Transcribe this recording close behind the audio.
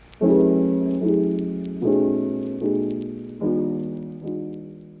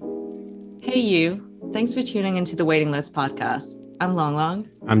you. Thanks for tuning into the Waiting List podcast. I'm Long Long.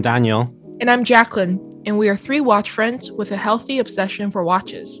 I'm Daniel. And I'm Jacqueline. And we are three watch friends with a healthy obsession for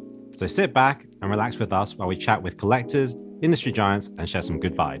watches. So sit back and relax with us while we chat with collectors, industry giants, and share some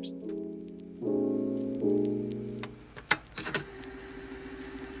good vibes.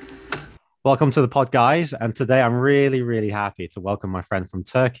 Welcome to the pod, guys. And today I'm really happy to welcome my friend from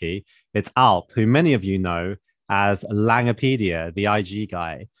Turkey. It's Alp, who many of you know as Langepedia, the IG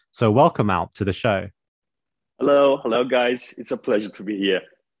guy. So welcome, Alp, to the show. Hello, guys. It's a pleasure to be here.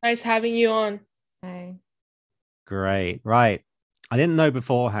 Nice having you on. Hi. Great. Right. I didn't know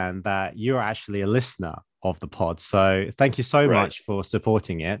beforehand that you're actually a listener of the pod. So thank you so much for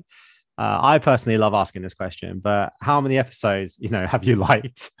supporting it. I personally love asking this question, but how many episodes, have you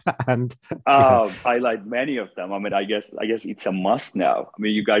liked? And I like many of them. I mean, I guess it's a must now. I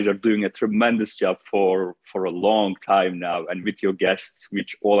mean, you guys are doing a tremendous job for a long time now, and with your guests,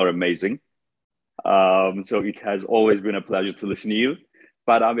 which all are amazing. So it has always been a pleasure to listen to you.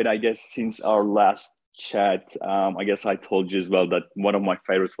 But I mean, I guess since our last chat, I guess I told you as well that one of my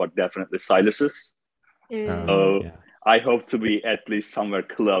favorites were definitely Silas's. So yeah. I hope to be at least somewhere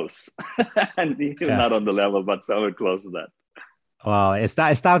close, and not on the level, but somewhere close to that. Well, it's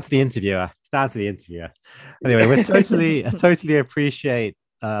down to the interviewer. Anyway, we totally appreciate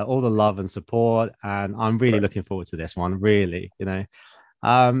all the love and support, and I'm really looking forward to this one. Really,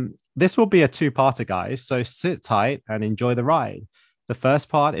 this will be a two-parter, guys. So sit tight and enjoy the ride. The first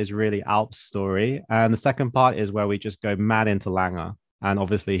part is really Alp's story, and the second part is where we just go mad into Langer. And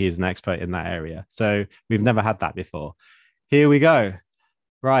obviously, he's an expert in that area. So we've never had that before. Here we go.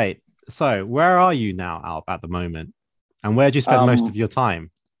 Right. So where are you now, Alp, at the moment? And where do you spend most of your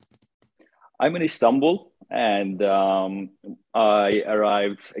time? I'm in Istanbul, and I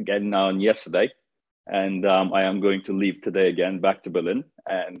arrived again now yesterday. And I am going to leave today again back to Berlin.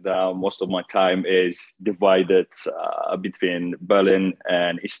 And most of my time is divided between Berlin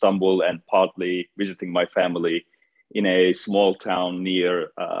and Istanbul, and partly visiting my family in a small town near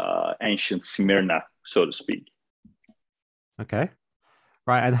ancient Smyrna, so to speak. Okay.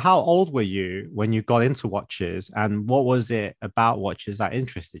 Right. And how old were you when you got into watches, and what was it about watches that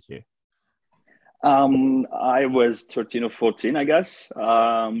interested you? I was 13 or 14, I guess.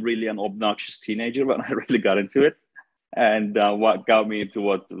 Really an obnoxious teenager when I really got into it. And what got me into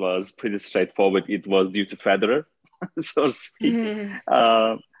what was pretty straightforward, it was due to Federer, so to speak.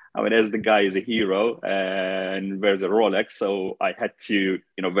 Mm-hmm. I mean, as the guy is a hero and wears a Rolex, so I had to,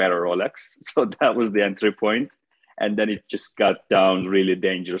 wear a Rolex. So that was the entry point. And then it just got down really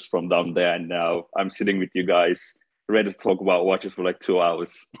dangerous from down there. And now I'm sitting with you guys, ready to talk about watches for like 2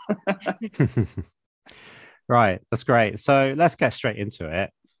 hours. Right. That's great. So let's get straight into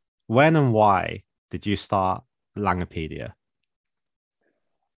it. When and why did you start Langepedia?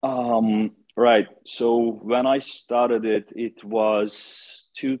 Right. So when I started it was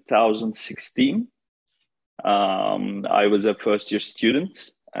 2016. I was a first year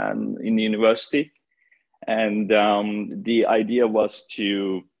student and in the university. And the idea was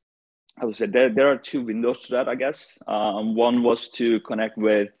to, I would say there are two windows to that, I guess. One was to connect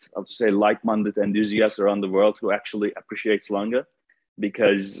with, I would say, like-minded enthusiasts around the world who actually appreciates Lange.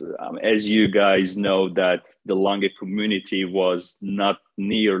 Because as you guys know, that the Lange community was not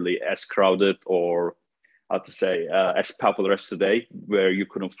nearly as crowded or how to say as popular as today, where you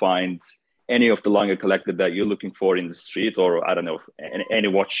couldn't find any of the Lange collector that you're looking for in the street, or I don't know, any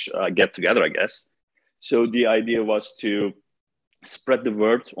watch get together, I guess. So the idea was to spread the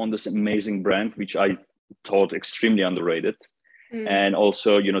word on this amazing brand, which I thought extremely underrated. And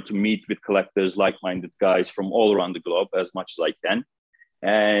also, to meet with collectors, like-minded guys from all around the globe as much as I can.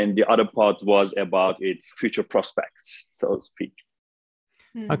 And the other part was about its future prospects, so to speak.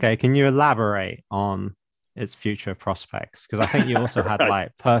 Okay, can you elaborate on its future prospects? Because I think you also had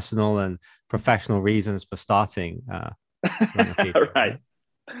like personal and professional reasons for starting.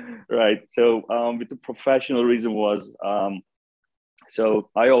 Right. So with the professional reason was, so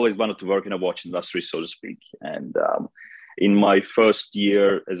I always wanted to work in a watch industry, so to speak. And in my first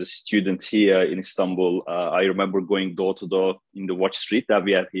year as a student here in Istanbul, I remember going door to door in the watch street that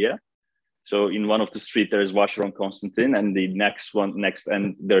we have here. So in one of the street, there is Vacheron Constantin, and the next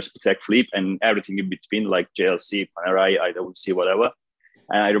end, there's Patek Philippe, and everything in between, like JLC, Panerai, IWC, whatever.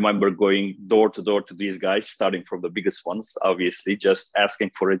 And I remember going door to door to these guys, starting from the biggest ones, obviously, just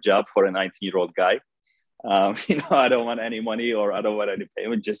asking for a job for a 19-year-old guy. I don't want any money or I don't want any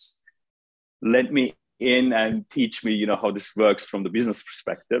payment. Just let me in and teach me, how this works from the business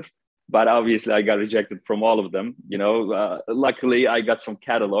perspective. But obviously, I got rejected from all of them. Luckily, I got some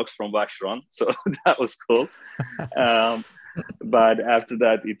catalogs from Vacheron, so that was cool. But after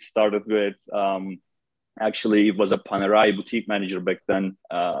that, it started with actually it was a Panerai boutique manager back then.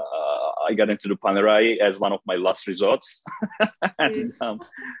 I got into the Panerai as one of my last resorts, and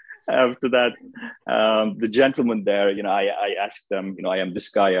after that, the gentleman there, I asked them, I am this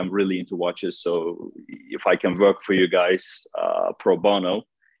guy, I'm really into watches, so if I can work for you guys pro bono,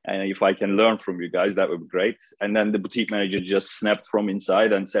 and if I can learn from you guys, that would be great. And then the boutique manager just snapped from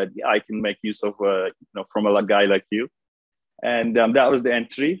inside and said, yeah, I can make use of from a guy like you. And that was the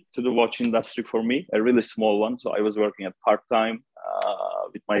entry to the watch industry for me, a really small one. So I was working at part-time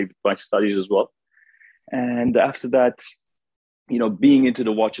with my studies as well. And after that, being into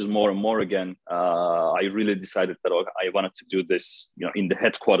the watches more and more again, I really decided that I wanted to do this, in the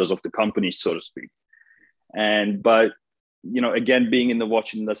headquarters of the company, so to speak. But again, being in the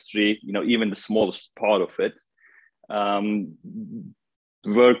watch industry, even the smallest part of it,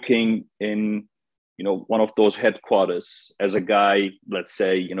 working in, one of those headquarters as a guy, let's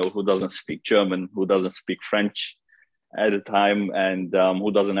say, who doesn't speak German, who doesn't speak French at the time, and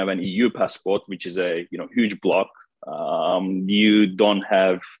who doesn't have an EU passport, which is a, huge block. You don't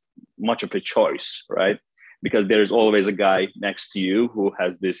have much of a choice, right? Because there's always a guy next to you who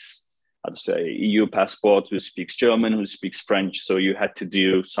has this, how to say, EU passport, who speaks German, who speaks French. So you had to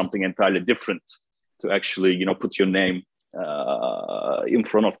do something entirely different to actually, put your name in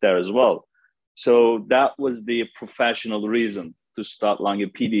front of there as well. So that was the professional reason to start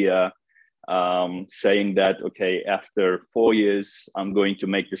Langepedia, saying that, okay, after 4 years, I'm going to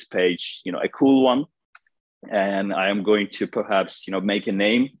make this page, a cool one. And I am going to perhaps, make a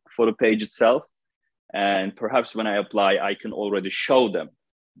name for the page itself. And perhaps when I apply, I can already show them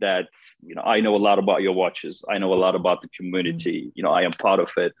that, I know a lot about your watches. I know a lot about the community. I am part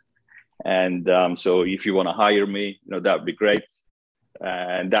of it. And so if you want to hire me, that would be great.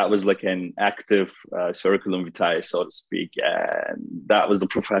 And that was like an active curriculum vitae, so to speak. And that was the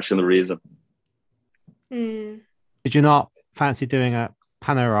professional reason. Did you not fancy doing a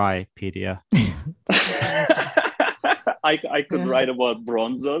Panerai-pedia? I could write about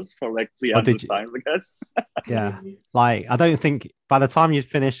bronzos for like 300 times, I guess. Yeah. Like, I don't think by the time you'd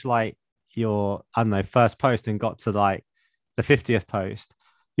finished like your, I don't know, first post and got to like the 50th post,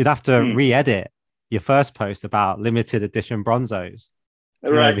 you'd have to re-edit your first post about limited edition bronzos.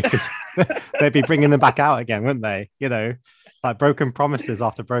 Right. Because they'd be bringing them back out again, wouldn't they? Like broken promises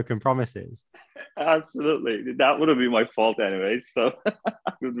after broken promises. Absolutely. That wouldn't be my fault anyway. So it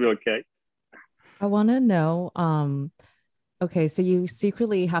would be okay. I want to know, okay, so you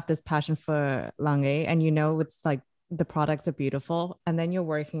secretly have this passion for Lange, and it's like the products are beautiful, and then you're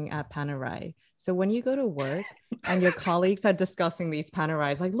working at Panerai. So when you go to work and your colleagues are discussing these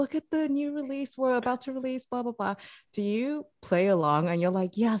Panerais, like, look at the new release we're about to release, blah, blah, blah. Do you play along and you're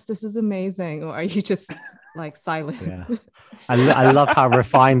like, yes, this is amazing? Or are you just like silent? Yeah. I love how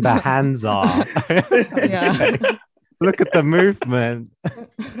refined their hands are. Yeah. Look at the movement.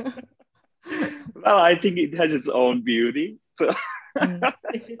 Well, I think it has its own beauty. So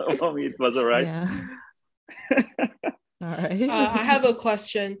for me, it was all right. Yeah. All right. I have a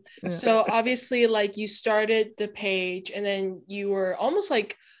question. Yeah. So obviously, like, you started the page and then you were almost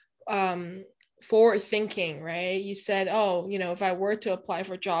like forward thinking, right? You said, oh, if I were to apply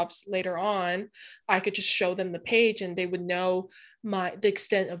for jobs later on, I could just show them the page and they would know the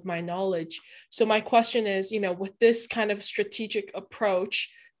extent of my knowledge. So my question is, with this kind of strategic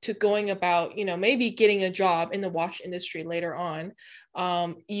approach to going about, maybe getting a job in the watch industry later on,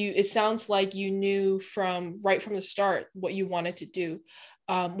 it sounds like you knew right from the start what you wanted to do.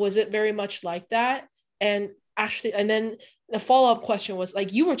 Was it very much like that? And actually, and then the follow-up question was,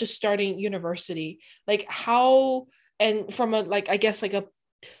 like, you were just starting university, like how, and from a, like, I guess like a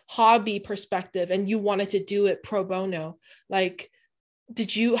hobby perspective, and you wanted to do it pro bono, like,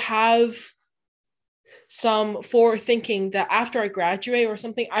 did you have some forward thinking that after I graduate or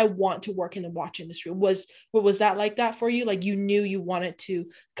something, I want to work in the watch industry? Was that like that for you? Like, you knew you wanted to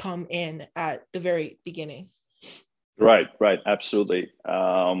come in at the very beginning? Right. Absolutely.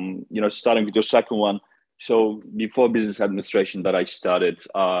 Starting with your second one. So before business administration that I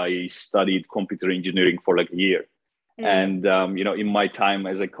studied computer engineering for like a year. And, in my time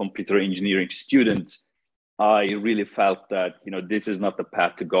as a computer engineering student, I really felt that, this is not the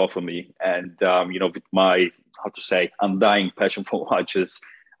path to go for me. And, with my, undying passion for watches,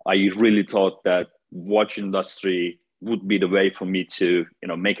 I really thought that watch industry would be the way for me to,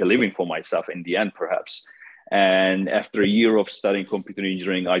 make a living for myself in the end, perhaps. And after a year of studying computer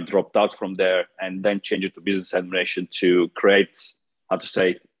engineering, I dropped out from there and then changed to business administration to create,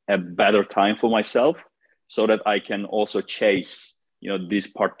 a better time for myself so that I can also chase these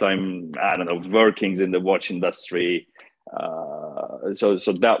part-time, workings in the watch industry, So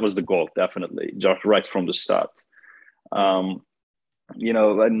that was the goal, definitely, just right from the start. You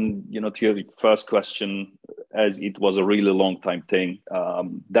know, and you know, to your first question, as it was a really long time thing,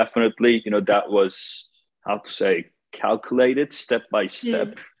 definitely, you know, that was, how to say, calculated step by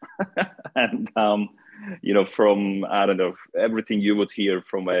step. And you know, from, I don't know, everything you would hear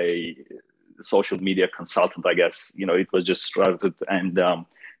from a social media consultant, I guess, you know, it was just started and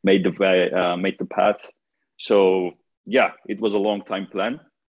made the path. So yeah, it was a long time plan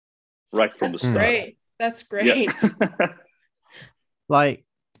right from the start. Great. That's great. Yeah. Like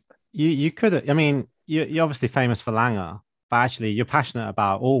you could, I mean, you're obviously famous for Lange, but actually you're passionate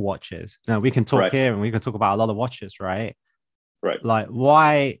about all watches. Now we can talk here and we can talk about a lot of watches, right? Right. Like,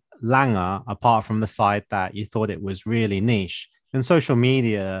 why Lange, apart from the side that you thought it was really niche? In social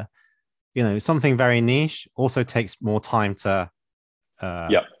media, you know, something very niche also takes more time to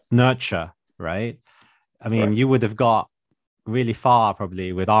nurture, right? I mean, you would have got really far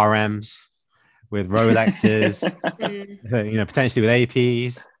probably with RMs, with Rolexes, you know, potentially with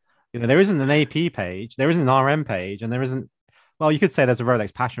APs. You know, there isn't an AP page, there isn't an RM page, and there isn't, well, you could say there's a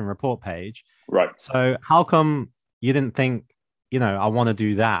Rolex Passion Report page. Right. So how come you didn't think, you know, I want to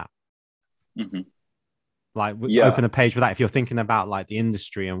do that? Like, open a page for that if you're thinking about like the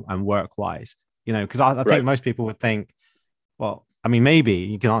industry and work wise, you know, because I think most people would think, well, I mean, maybe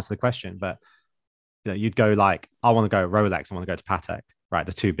you can answer the question, but you know, you'd go like, I want to go Rolex, I want to go to Patek, right?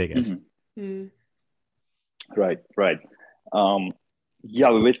 The two biggest. Right. Yeah,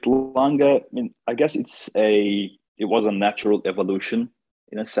 with Lange, I mean, I guess it was a natural evolution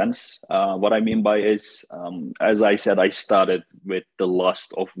in a sense. What I mean by is, as I said, I started with the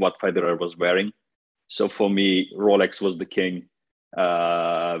lust of what Federer was wearing. So for me, Rolex was the king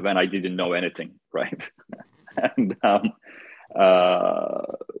when I didn't know anything, right? And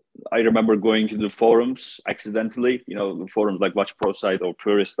I remember going to the forums accidentally, you know, the forums like Watch Pro site or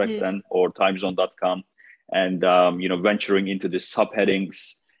Purist back then, or timezone.com, and you know, venturing into the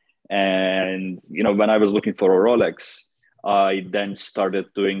subheadings. And you know, when I was looking for a Rolex, I then started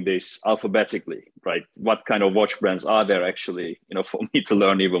doing this alphabetically, right? What kind of watch brands are there actually, you know, for me to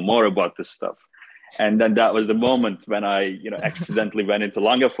learn even more about this stuff. And then that was the moment when I, you know, accidentally went into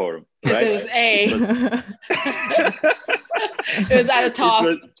Lange forum. Because it was A. It was at the top.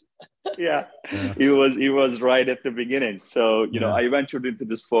 It was right at the beginning. So, you know, I ventured into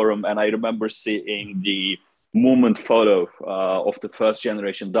this forum and I remember seeing the movement photo of the first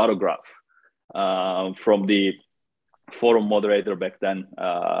generation Datograph from the forum moderator back then.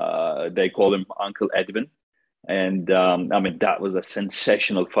 They call him Uncle Edwin. And I mean, that was a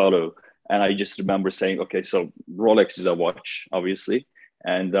sensational photo. And I just remember saying, okay, so Rolex is a watch, obviously.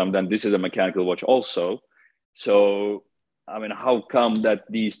 And then this is a mechanical watch also. So, I mean, how come that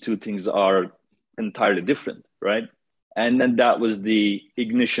these two things are entirely different, right? And then that was the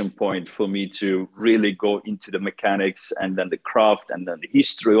ignition point for me to really go into the mechanics and then the craft and then the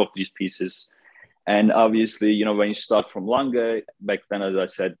history of these pieces. And obviously, you know, when you start from Lange, back then, as I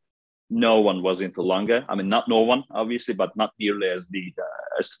said, no one was into Lange. I mean, not no one, obviously, but not nearly as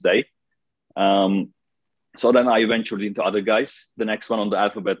today. So then I ventured into other guys. The next one on the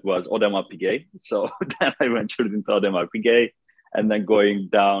alphabet was Audemars Piguet. So then I ventured into Audemars Piguet, and then going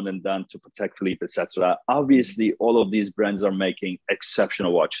down and down to Patek Philippe, etc. Obviously, all of these brands are making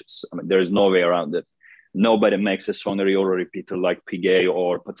exceptional watches. I mean, there is no way around it. Nobody makes a Sonnery or a repeater like Piguet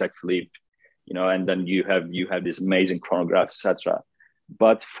or Patek Philippe, you know. And then you have this amazing chronograph, etc.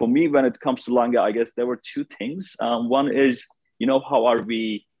 But for me, when it comes to Lange, I guess there were two things. One is, you know, how are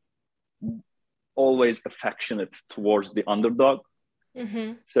we always affectionate towards the underdog?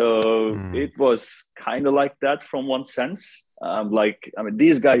 So it was kind of like that from one sense. Like, I mean,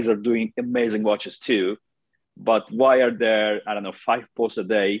 these guys are doing amazing watches too, but why are there, I don't know, 5 posts a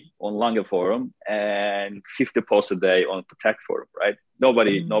day on Lange forum and 50 posts a day on Patek forum, right?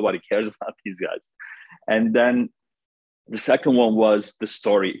 Nobody cares about these guys. And then the second one was the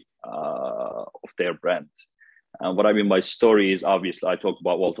story of their brand. What I mean by story is, obviously, I talk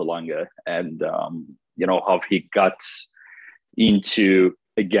about Walter Lange and, you know, how he got into,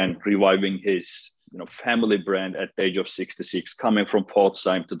 again, reviving his, you know, family brand at the age of 66, coming from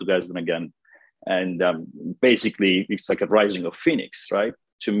Pforzheim to Dresden again. And basically, it's like a rising of Phoenix, right?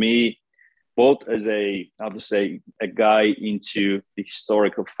 To me, both as a guy into the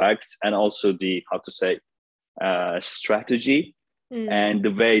historical facts and also the, strategy. And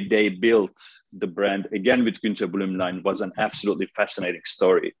the way they built the brand, again, with Günter Blümlein, was an absolutely fascinating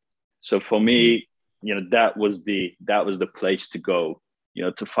story. So for me, you know, that was the place to go, you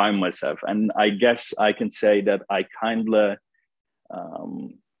know, to find myself. And I guess I can say that I kind of,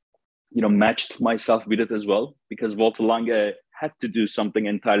 matched myself with it as well, because Walter Lange had to do something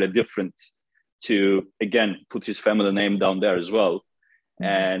entirely different to, again, put his family name down there as well.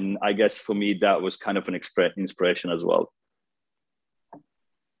 And I guess for me, that was kind of an inspiration as well.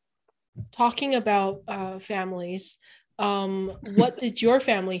 Talking about families, what did your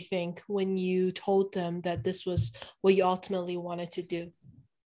family think when you told them that this was what you ultimately wanted to do?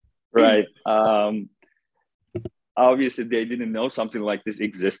 Right. Obviously, they didn't know something like this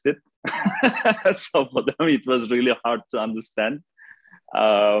existed. So for them, it was really hard to understand.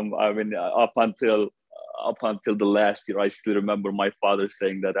 I mean, up until the last year, I still remember my father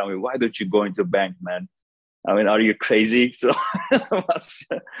saying that, I mean, why don't you go into a bank, man? I mean, are you crazy? So,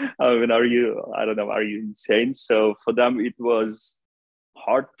 I mean, are you insane? So for them, it was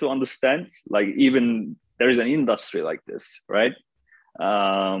hard to understand. Like, even there is an industry like this, right?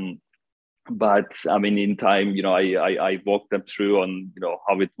 But I mean, in time, I walked them through on,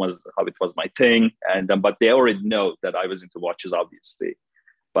 how it was my thing. And but they already know that I was into watches, obviously.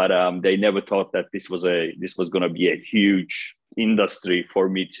 But they never thought that this was going to be a huge industry for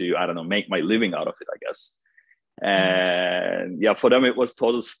me to, I don't know, make my living out of it, I guess. And yeah, for them it was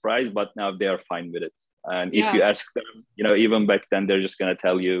total surprise, but now they are fine with it. And if you ask them, even back then, they're just going to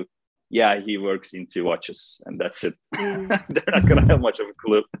tell you, yeah, he works into watches, and that's it. They're not going to have much of a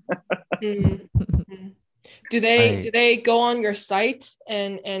clue. Do they go on your site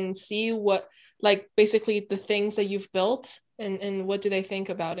and see what, like, basically the things that you've built, and what do they think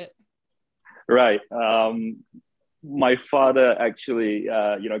about it? Right. My father actually,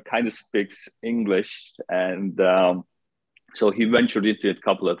 kind of speaks English, and so he ventured into it a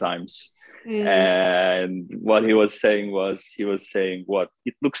couple of times. And what he was saying what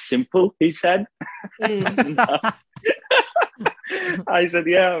it looks simple, he said. I said,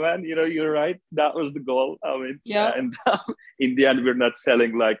 yeah, man, you're right. That was the goal. I mean, and in the end, we're not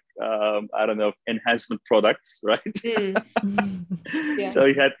selling like, I don't know, enhancement products, right? So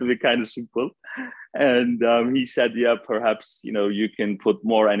it had to be kind of simple. And he said, yeah, perhaps, you can put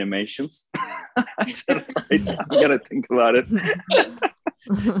more animations. I said, right, I'm going to think about it.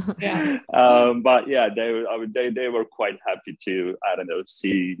 But yeah, they were quite happy to, I don't know,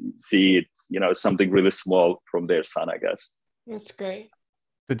 see it, something really small from their son, I guess. That's great.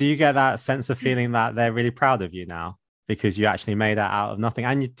 So do you get that sense of feeling that they're really proud of you now because you actually made that out of nothing?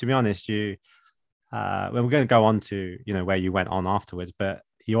 And to be honest, we're going to go on to, where you went on afterwards, but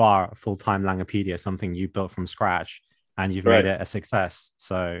you are a full-time Langepedia, something you built from scratch, and you've made it a success.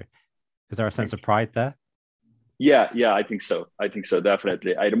 So is there a sense of pride there? Yeah, I think so.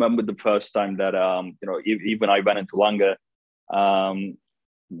 Definitely. I remember the first time that, even I went into Lange.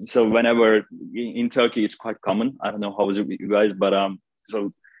 So whenever in Turkey, it's quite common. I don't know how is it with you guys, but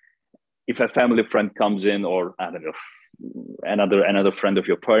so if a family friend comes in, or I don't know, another friend of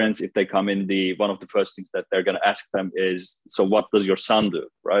your parents, if they come in, one of the first things that they're going to ask them is, so what does your son do,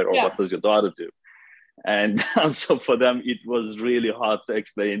 right? Or what does your daughter do? And so for them, it was really hard to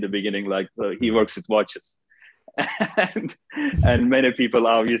explain in the beginning, like, he works with watches. and many people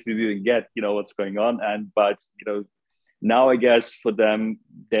obviously didn't get, what's going on. But now I guess for them,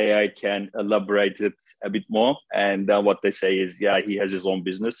 I can elaborate it a bit more. And what they say is, yeah, he has his own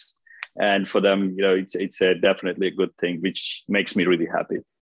business. And for them, it's definitely a good thing, which makes me really happy.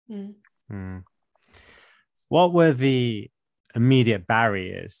 What were the immediate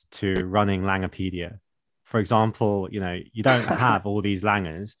barriers to running Langepedia? For example, you don't have all these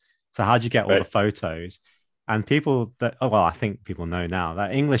Langers. So how do you get all the photos? And people I think people know now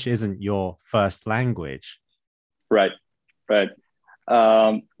that English isn't your first language. Right.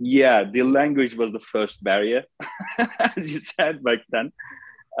 Yeah, the language was the first barrier, as you said back then.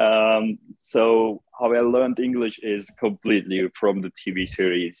 So how I learned English is completely from the TV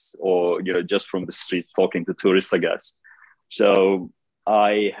series, or just from the streets talking to tourists, I guess. So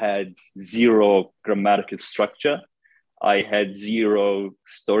I had zero grammatical structure. I had zero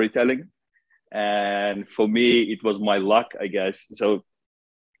storytelling. And for me, it was my luck, I guess. So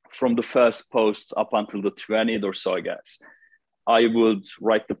from the first post up until the 20th or so, I guess, I would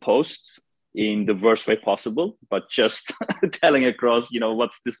write the post in the worst way possible, but just telling across,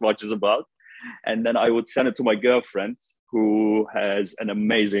 what this watch is about. And then I would send it to my girlfriend, who has an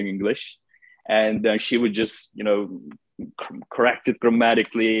amazing English. And she would just, correct it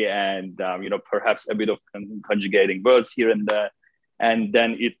grammatically and, perhaps a bit of conjugating words here and there. And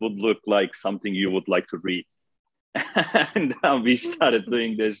then it would look like something you would like to read. And we started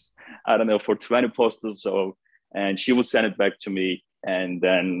doing this, I don't know, for 20 posts or so. And she would send it back to me. And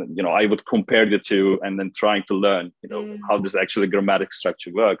then, I would compare the two and then trying to learn, how this actually grammatic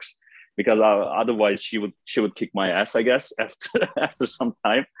structure works. Because otherwise she would kick my ass, I guess, after some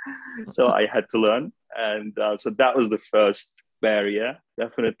time. So I had to learn. And so that was the first barrier,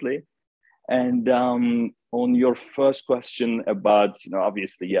 definitely. And on your first question about,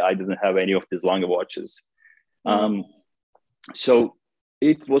 obviously, yeah, I didn't have any of these Lange watches. So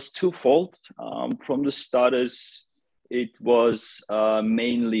it was twofold. From the starters, it was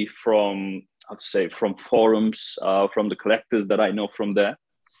mainly from, from forums, from the collectors that I know from there,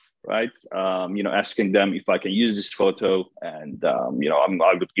 right? Asking them if I can use this photo, and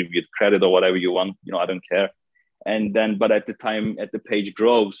I would give you credit or whatever you want. I don't care. And then, but at the time, at the page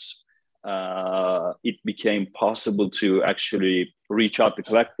grows, it became possible to actually reach out to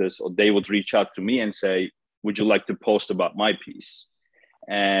collectors, or they would reach out to me and say, would you like to post about my piece?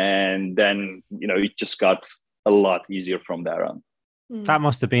 And then, it just got a lot easier from there on. That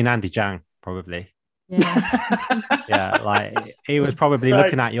must have been Andy Zhang, probably. Yeah. Yeah, like he was probably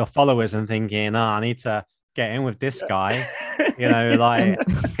looking at your followers and thinking, I need to get in with this guy. Like,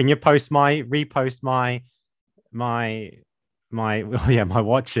 can you repost my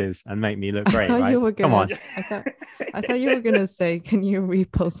watches and make me look great, right? Come on. I thought you were gonna say, can you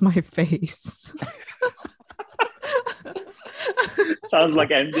repost my face? Sounds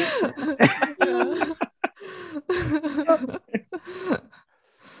like Andy.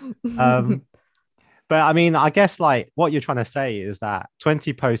 But I mean, I guess like what you're trying to say is that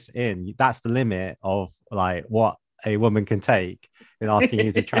 20 posts in, that's the limit of like what a woman can take in asking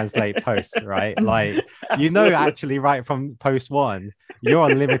you to translate posts, right? Like, actually right from post one, you're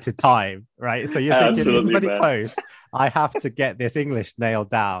on limited time, right? So you're thinking 20 posts, I have to get this English nailed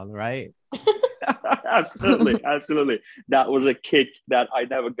down, right? Absolutely. That was a kick that I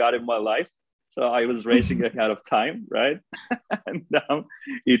never got in my life. So I was racing ahead of time, right? And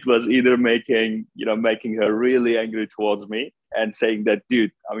it was either making her really angry towards me and saying that,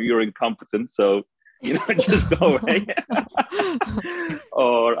 dude, you're incompetent, so just go away.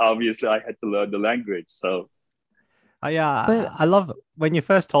 Or obviously I had to learn the language. So I love when you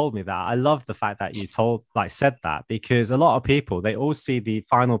first told me that. I love the fact that you said that, because a lot of people, they all see the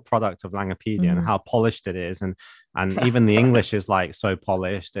final product of Langepedia and how polished it is, and even the English is like so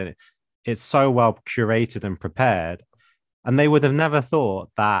polished, and it's so well curated and prepared, and they would have never thought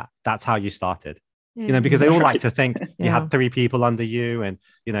that that's how you started. Because they all like to think you had 3 people under you, and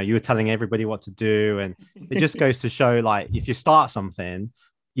you were telling everybody what to do, and it just goes to show, like, if you start something,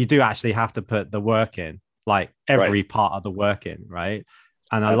 you do actually have to put the work in, like every part of the work in, right?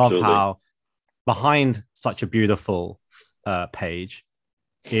 And I love how behind such a beautiful page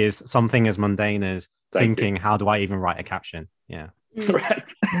is something as mundane as thinking, how do I even write a caption?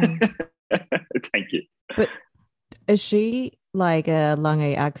 Right. Thank you. But is she like a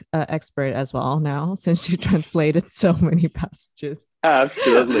Lange expert as well now, since she translated so many passages?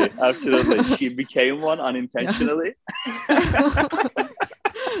 Absolutely. She became one unintentionally.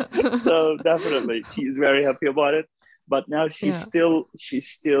 So definitely, she's very happy about it. But now she still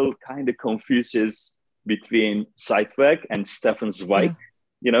kind of confuses between Zeitwerk and Stefan Zweig,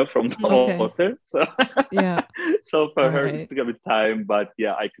 from the author. So so for her it took a bit of time, but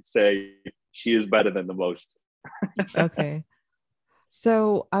I could say she is better than the most. Okay.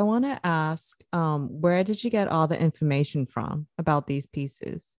 So I want to ask, where did you get all the information from about these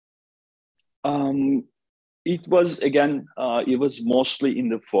pieces? It was mostly in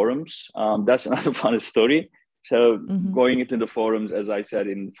the forums. That's another funny story. So going into the forums, as I said,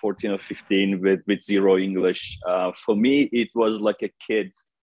 in 14 or 15 with zero English, for me, it was like a kid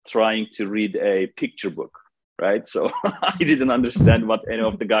trying to read a picture book, right? So I didn't understand what any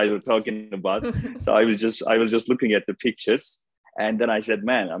of the guys were talking about. So I was just looking at the pictures. And then I said,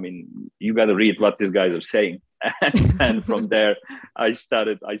 man, you got to read what these guys are saying. And from there, I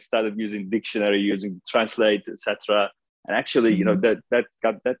started using dictionary, using translate, etc. And actually, that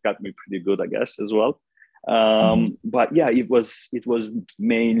got me pretty good, I guess, as well. But it was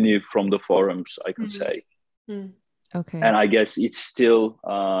mainly from the forums, I could say. Okay. And I guess it's still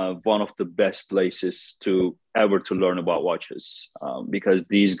one of the best places to learn about watches, because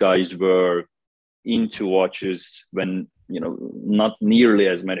these guys were into watches when not nearly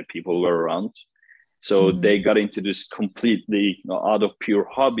as many people were around. So they got into this completely out of pure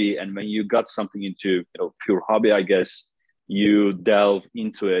hobby. And when you got something into pure hobby, I guess you delve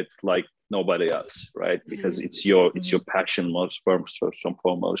into it like nobody else, right? Because it's your passion first and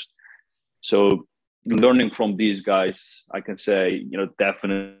foremost. So learning from these guys, I can say,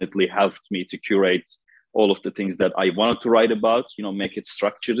 definitely helped me to curate all of the things that I wanted to write about, make it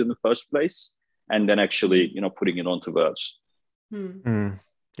structured in the first place, and then actually, putting it onto words.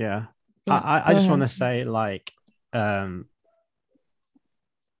 Yeah. I just want to say, like, I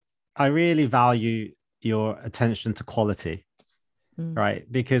really value your attention to quality, right?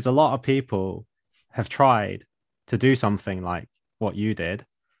 Because a lot of people have tried to do something like what you did,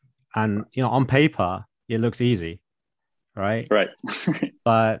 and on paper it looks easy, right? Right.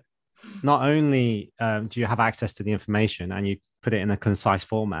 But not only do you have access to the information and you put it in a concise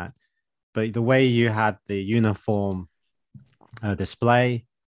format, but the way you had the uniform display,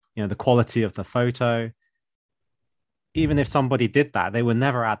 the quality of the photo, even if somebody did that, they were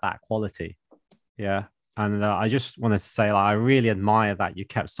never at that quality. Yeah. And I just want to say, like, I really admire that you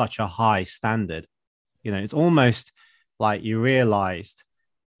kept such a high standard. It's almost like you realized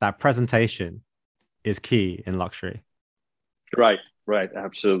that presentation is key in luxury. Right.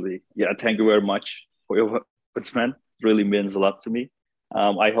 Absolutely. Yeah. Thank you very much for your words, man. It really means a lot to me.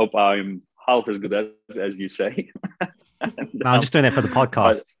 I hope I'm half as good as you say. And, no, I'm just doing it for the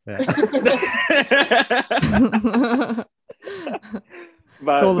podcast.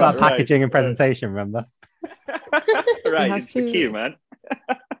 It's all about packaging and presentation, remember? Right. It's the key, man.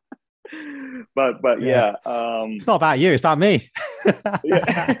 but yeah. It's not about you, it's about me.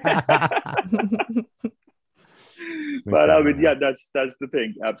 But I mean, yeah, that's the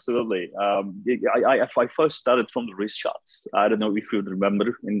thing. Absolutely. I first started from the wrist shots. I don't know if you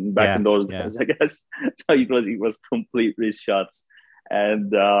remember back in those days. I guess it was complete wrist shots, and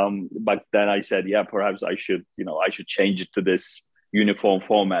but then I said, yeah, perhaps I should change it to this uniform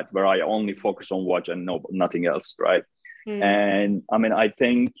format where I only focus on watch and nothing else, right? And I mean, I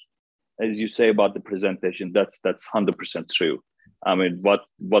think, as you say about the presentation, that's 100% true. I mean, what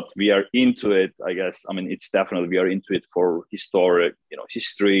we are into it, I guess. I mean, it's definitely, we are into it for history.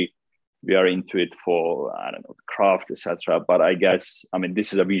 We are into it for, I don't know, the craft, etc. But I guess, I mean,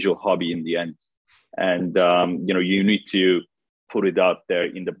 this is a visual hobby in the end, and you need to put it out there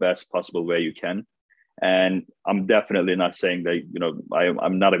in the best possible way you can. And I'm definitely not saying that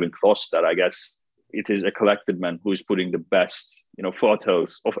I'm not even close to that. I guess it is a collected man who's putting the best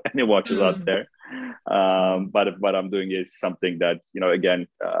photos of any watches out there. But what I'm doing is something that again,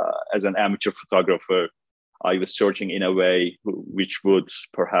 as an amateur photographer, I was searching in a way which would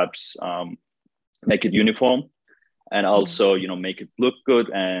perhaps make it uniform, and also make it look good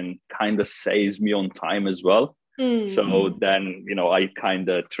and kind of saves me on time as well. So then I kind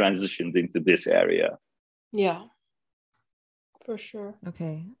of transitioned into this area. Yeah, for sure.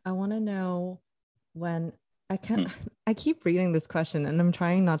 Okay, I want to know when I keep reading this question and I'm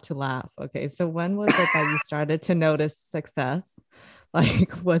trying not to laugh. Okay, so when was it that you started to notice success?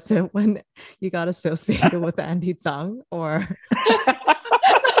 Like, was it when you got associated with Andy Tsang, or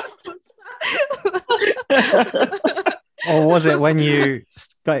or was it when you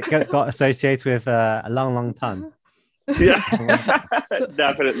got associated with a long ton? Yeah,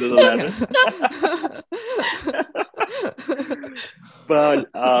 definitely the latter. But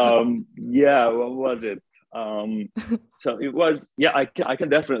yeah, what was it? So it was, yeah, I can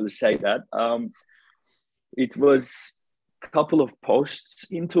definitely say that. It was a couple of posts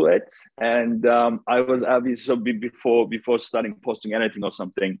into it, and I was obviously, so before starting posting anything or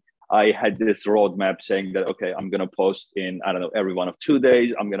something, I had this roadmap saying that, okay, I'm going to post in, I don't know, every 1 of 2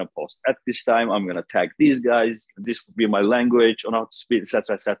 days. I'm going to post at this time. I'm going to tag these guys. This would be my language on how to speak,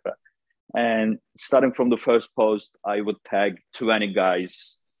 etc., etc. And starting from the first post, I would tag 20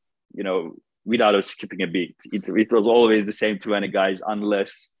 guys, without skipping a beat. It was always the same 20 guys,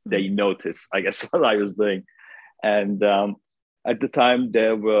 unless they notice, I guess, what I was doing. And at the time,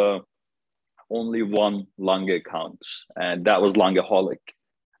 there were only one Lange account, and that was Langeholic.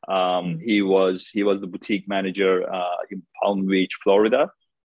 He was the boutique manager in Palm Beach, Florida,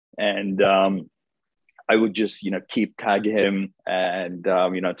 and I would just keep tagging him and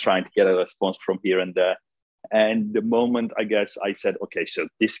trying to get a response from here and there. And the moment, I guess, I said, okay, so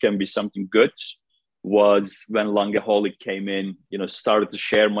this can be something good, was when Langeholic came in, started to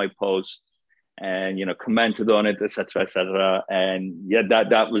share my posts and commented on it, etc., etc. And yeah,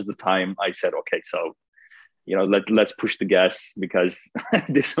 that was the time I said, okay, so let's push the gas, because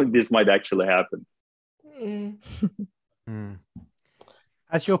this might actually happen.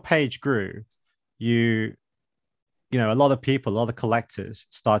 As your page grew, a lot of people, a lot of collectors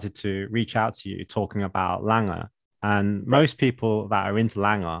started to reach out to you talking about Lange. And most people that are into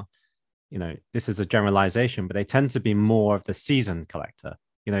Lange, this is a generalization, but they tend to be more of the seasoned collector.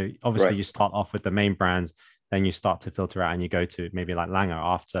 Obviously you start off with the main brands, then you start to filter out and you go to maybe like Lange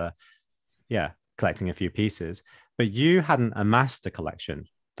after, collecting a few pieces. But you hadn't amassed a collection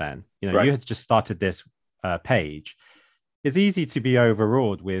then. You had just started this page. It's easy to be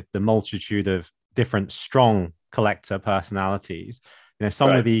overawed with the multitude of different strong collector personalities,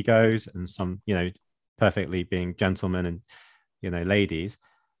 some with egos and some perfectly being gentlemen and ladies.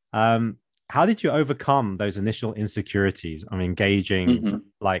 how did you overcome those initial insecurities of engaging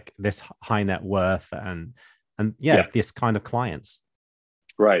like this high net worth and yeah, this kind of clients?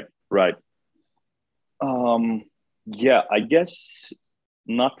 Right. Yeah, I guess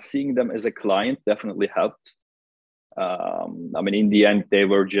not seeing them as a client definitely helped. I mean, in the end, they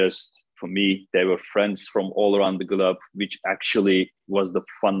were just, for me, they were friends from all around the globe, which actually was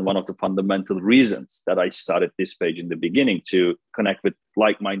one of the fundamental reasons that I started this page in the beginning, to connect with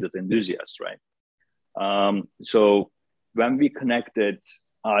like-minded enthusiasts, right? So when we connected,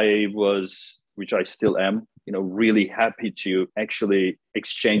 I was, which I still am, really happy to actually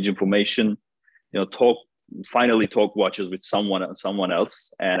exchange information, finally talk watches with someone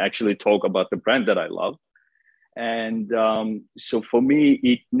else, and actually talk about the brand that I love. And so for me,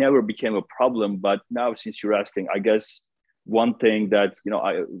 it never became a problem. But now, since you're asking, I guess one thing that,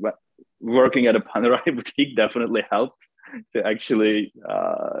 working at a Panerai boutique definitely helped to actually,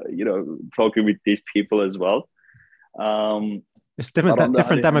 talking with these people as well. It's different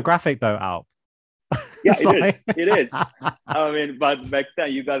demographic though, Alp. Yeah, it is. I mean, but back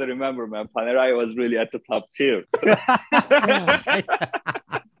then, you got to remember, man, Panerai was really at the top too. Yeah.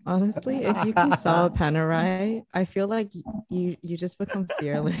 Honestly, if you can sell a Panerai, I feel like you just become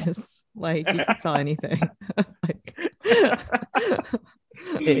fearless. Like you can sell anything.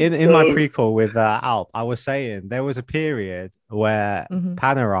 In my pre-call with Alp, I was saying there was a period where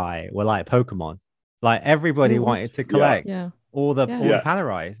Panerai were like Pokemon. Like everybody wanted to collect all the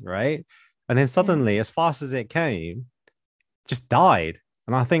Panerais, right? And then suddenly, as fast as it came, just died.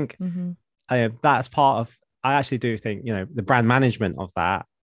 And I think that's part of, I actually do think, the brand management of that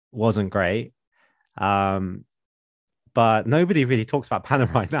wasn't great. But nobody really talks about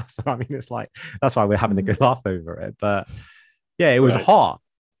Panerai now. So I mean, it's like, that's why we're having a good laugh over it. But yeah, it was hot,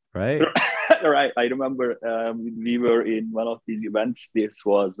 right? Right. I remember we were in one of these events. This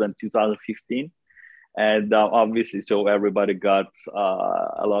was when 2015. And obviously, so everybody got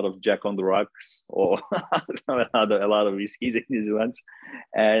a lot of Jack on the Rocks or a lot of whiskeys in these events.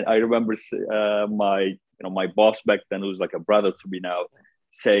 And I remember my boss back then, who's like a brother to me now,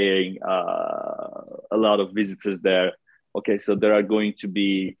 saying a lot of visitors there. Okay, so there are going to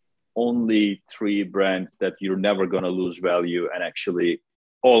be only 3 brands that you're never going to lose value and actually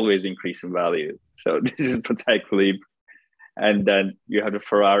always increase in value. So this is Patek Philippe, and then you have the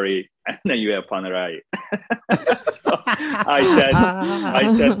Ferrari, and then you have Panerai. So I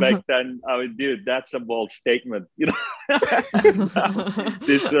said back then, dude, that's a bold statement.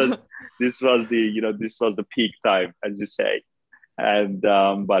 This was the peak time, as you say. And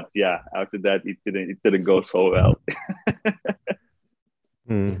but yeah, after that it didn't go so well.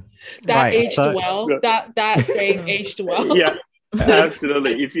 That aged well. That saying aged well. Yeah.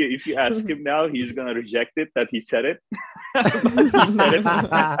 Absolutely. If you ask him now, he's gonna reject it that he said it. But he said it.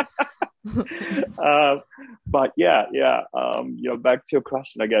 But back to your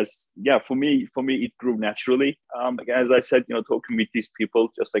question, I guess. Yeah, for me, it grew naturally. As I said, talking with these people,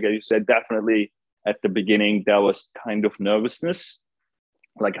 just like you said, definitely at the beginning there was kind of nervousness,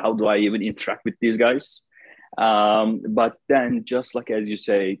 like how do I even interact with these guys? But then, just like as you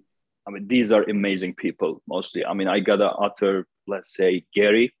say, I mean, these are amazing people mostly. I mean, I got a utter, let's say,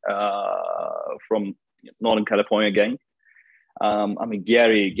 Gary from Northern California gang. I mean,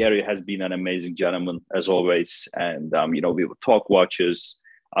 Gary has been an amazing gentleman as always. And, we would talk watches.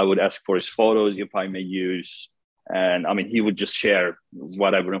 I would ask for his photos if I may use. And I mean, he would just share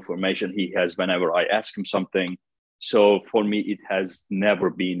whatever information he has whenever I ask him something. So for me, it has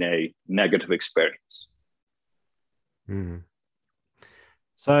never been a negative experience.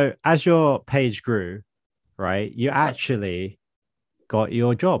 So as your page grew, right, you actually got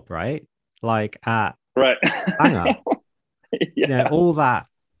your job, right? Like at Lange. Yeah, all that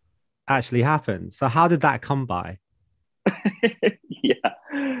actually happened. So how did that come by?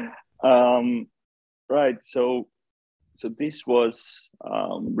 Right. So this was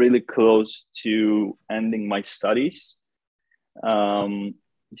really close to ending my studies.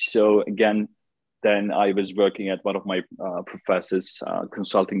 So again, then I was working at one of my professors'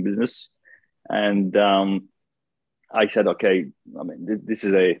 consulting business, and I said, okay, I mean, this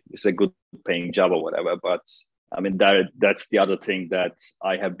is a good paying job or whatever, but I mean, that's the other thing that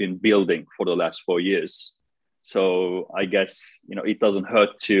I have been building for the last 4 years. So I guess, it doesn't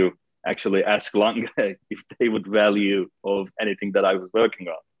hurt to actually ask Lange if they would value of anything that I was working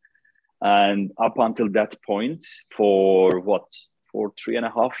on. And up until that point, for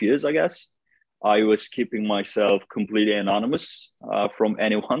 3.5 years, I guess, I was keeping myself completely anonymous from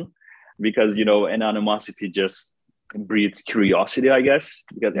anyone, because, anonymity just breeds curiosity, I guess,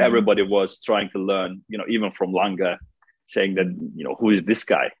 because everybody was trying to learn, even from Lange, saying that, who is this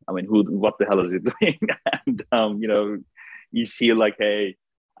guy? I mean, what the hell is he doing? And, you see like, hey,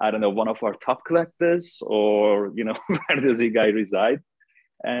 I don't know, one of our top collectors, or, where does the guy reside?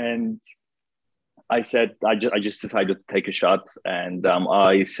 And I said, I just decided to take a shot. And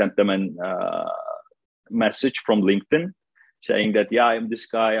I sent them a message from LinkedIn saying that, yeah, I'm this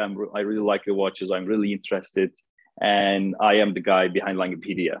guy. I really like your watches. I'm really interested. And I am the guy behind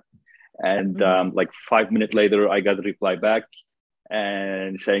Langepedia. And like 5 minutes later, I got a reply back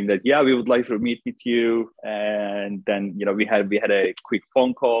and saying that, yeah, we would like to meet with you. And then, we had a quick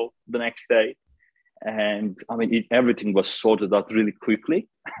phone call the next day. And I mean, everything was sorted out really quickly.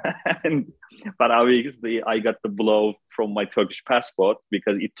 But obviously, I got the blow from my Turkish passport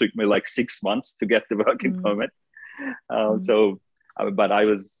because it took me like 6 months to get the working permit. But I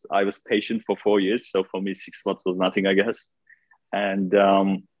was patient for 4 years. So for me, 6 months was nothing, I guess. And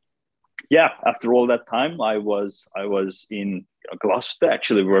after all that time, I was in Gloucester,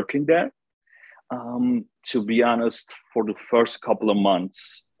 actually working there. To be honest, for the first couple of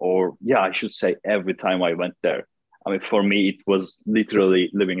months, I should say every time I went there, I mean, for me, it was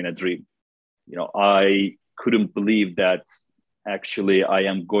literally living in a dream. I couldn't believe that actually I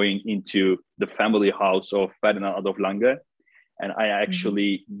am going into the family house of Ferdinand Adolf Lange. And I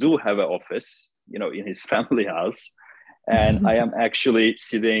actually do have an office, in his family house. And I am actually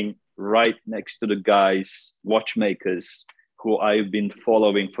sitting right next to the guys, watchmakers, who I've been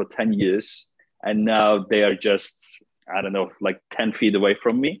following for 10 years. And now they are just, I don't know, like 10 feet away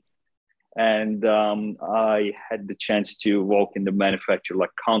from me. And I had the chance to walk in the manufacturer like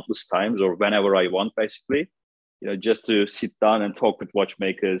countless times, or whenever I want, basically, just to sit down and talk with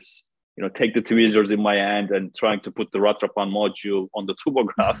watchmakers, take the tweezers in my hand and trying to put the Ratrapan module on the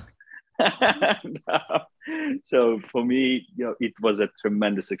turbograph. And, so for me, it was a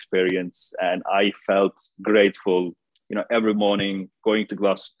tremendous experience, and I felt grateful, every morning going to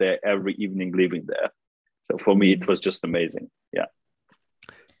Gloucester, every evening leaving there. So for me, it was just amazing. Yeah.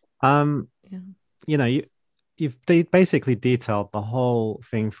 You've basically detailed the whole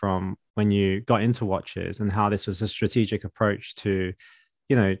thing from when you got into watches and how this was a strategic approach to,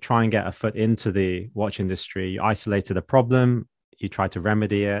 try and get a foot into the watch industry. You isolated a problem, you tried to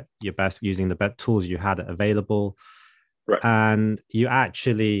remedy it, your best using the best tools you had available. Right. And you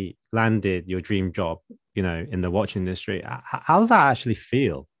actually landed your dream job, in the watch industry. How does that actually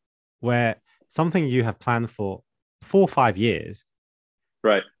feel? Where something you have planned for 4 or 5 years,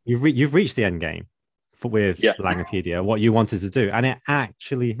 right? You've reached the end game with Langepedia, what you wanted to do, and it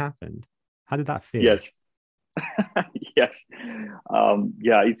actually happened. How did that feel? Yes. Yes.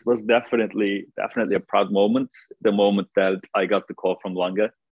 It was definitely a proud moment. The moment that I got the call from Lange,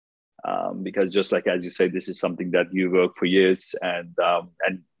 because just like as you say, this is something that you work for years and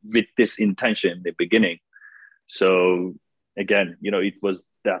with this intention in the beginning. So again, it was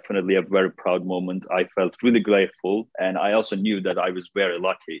definitely a very proud moment. I felt really grateful, and I also knew that I was very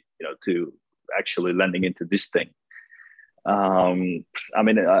lucky, to actually landing into this thing. I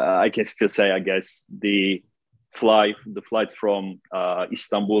mean, I can still say, I guess, the flight from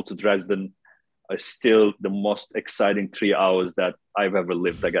Istanbul to Dresden is still the most exciting 3 hours that I've ever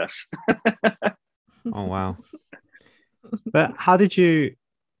lived, I guess. Oh, wow. But how did you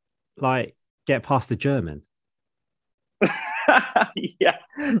get past the German? Yeah,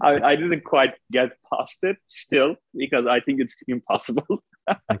 I didn't quite get past it still, because I think it's impossible.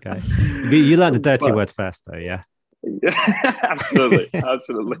 Okay. You learned the dirty words first, though, yeah? Absolutely.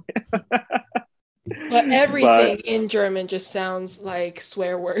 But everything in German just sounds like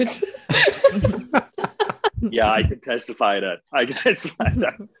swear words. Yeah, I can testify that.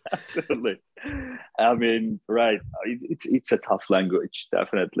 Absolutely. I mean, right. It's a tough language,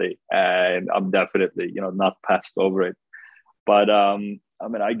 definitely. And I'm definitely, not passed over it. But I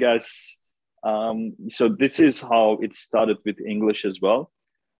mean, I guess, so this is how it started with English as well.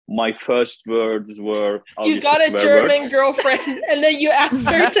 My first words were, you got a German girlfriend, and then you asked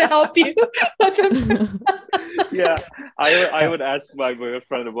her to help you. Yeah, I would ask my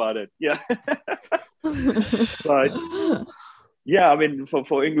boyfriend about it. Yeah. But yeah, I mean,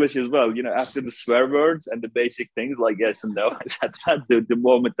 for English as well, after the swear words and the basic things like yes and no, etc., the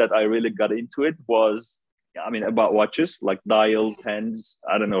moment that I really got into it was, I mean, about watches, like dials, hands,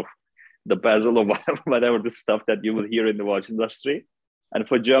 I don't know, the bezel or whatever the stuff that you will hear in the watch industry. And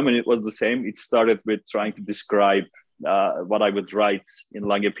for German, it was the same. It started with trying to describe what I would write in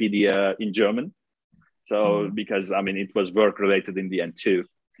Langepedia in German. So, because, I mean, it was work related in the end too.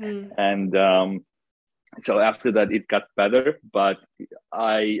 And so after that, it got better. But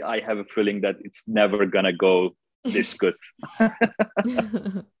I have a feeling that it's never going to go this good.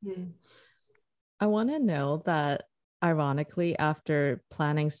 I want to know that ironically, after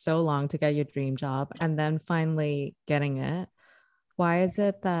planning so long to get your dream job and then finally getting it, why is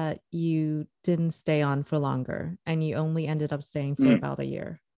it that you didn't stay on for longer and you only ended up staying for about a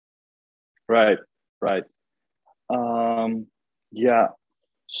year? Right, right. Yeah.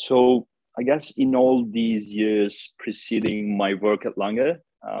 So I guess in all these years preceding my work at Lange,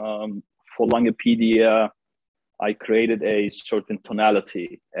 for Langepedia, I created a certain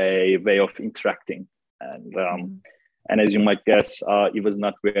tonality, a way of interacting, and as you might guess, it was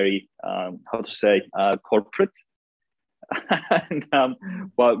not very how to say corporate. And,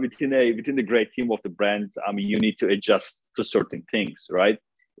 but within the great team of the brand, you need to adjust to certain things, right?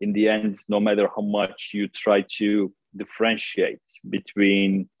 In the end, no matter how much you try to differentiate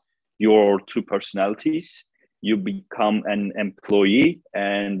between your two personalities, you become an employee,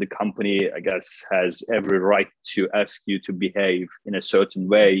 and the company, I guess, has every right to ask you to behave in a certain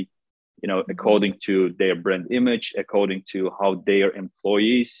way, according to their brand image, according to how their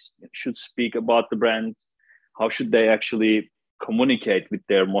employees should speak about the brand. How should they actually communicate with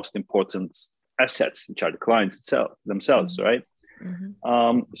their most important assets, which are the clients themselves, right?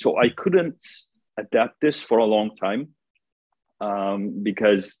 So I couldn't adapt this for a long time,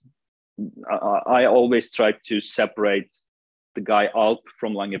 because I always tried to separate the guy Alp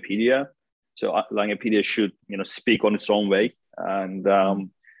from Langepedia. So Langepedia should, speak on its own way, and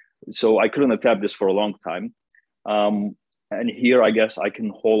so I couldn't adapt this for a long time. And here, I guess I can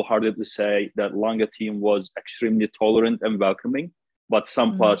wholeheartedly say that Lange team was extremely tolerant and welcoming, but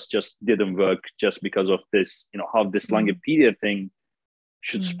some parts just didn't work just because of this, how this Langepedia thing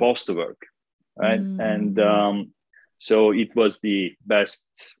should supposed to work, right? And so it was the best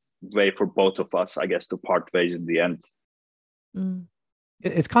way for both of us, I guess, to part ways in the end.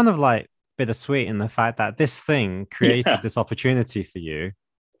 It's kind of like bittersweet in the fact that this thing created this opportunity for you,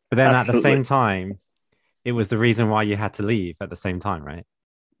 but then at the same time, it was the reason why you had to leave at the same time, right?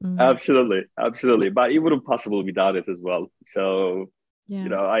 Absolutely. But it wouldn't possible without it as well. So,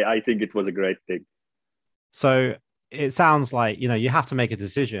 I think it was a great thing. So it sounds like, you have to make a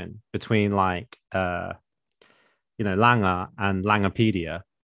decision between like, Lange and Langepedia.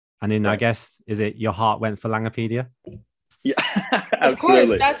 And then I guess, is it your heart went for Langepedia? Yeah, of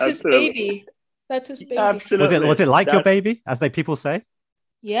course. That's his baby. That's his baby. Absolutely. Was it like your baby, as people say?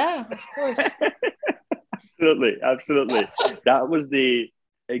 Yeah, of course. Absolutely. That was the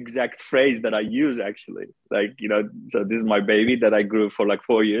exact phrase that I use, actually. Like, so this is my baby that I grew for like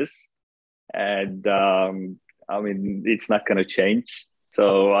 4 years. And it's not going to change.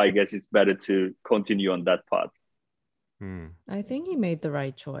 So I guess it's better to continue on that path. I think he made the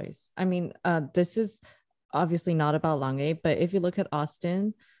right choice. I mean, this is obviously not about Lange, but if you look at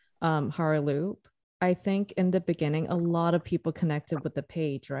Austin, Haraloop, I think in the beginning, a lot of people connected with the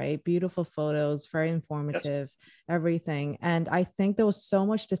page, right? Beautiful photos, very informative, everything. And I think there was so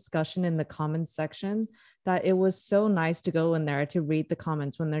much discussion in the comments section that it was so nice to go in there to read the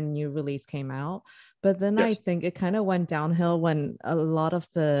comments when their new release came out. But then I think it kind of went downhill when a lot of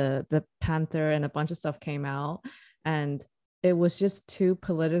the Panther and a bunch of stuff came out, and it was just too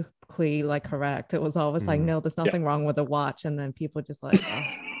politically like correct. It was always like, no, there's nothing wrong with the watch. And then people just like, oh,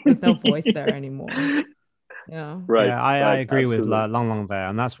 there's no voice there anymore. Yeah. Right. Yeah, I agree with Long there.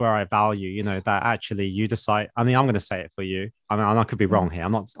 And that's where I value, that actually you decide. I mean, I'm going to say it for you. I mean, I could be wrong here.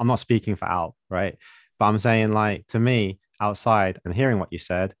 I'm not speaking for Alp, right? But I'm saying, like, to me, outside and hearing what you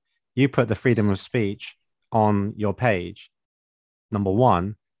said, you put the freedom of speech on your page, number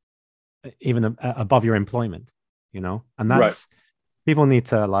one, even above your employment, and that's people need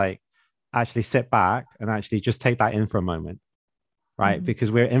to like actually sit back and actually just take that in for a moment, right? Because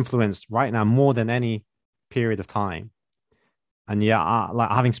we're influenced right now more than any period of time. And like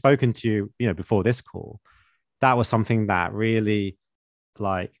having spoken to you, before this call, that was something that really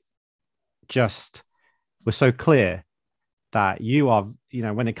like just was so clear that you are,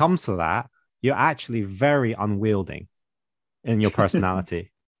 when it comes to that, you're actually very unwielding in your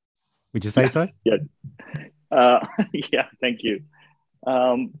personality. Would you say so? Yeah. Yeah, thank you.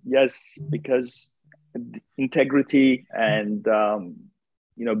 Yes, because integrity and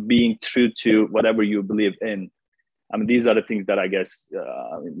being true to whatever you believe in. I mean, these are the things that I guess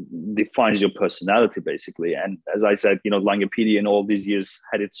defines your personality, basically. And as I said, Langepedia in all these years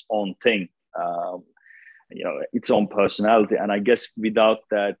had its own thing, its own personality. And I guess without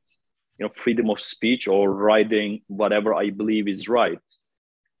that, freedom of speech or writing whatever I believe is right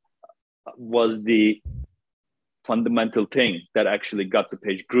was the fundamental thing that actually got the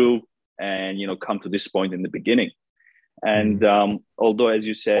page grew and come to this point in the beginning. And although, as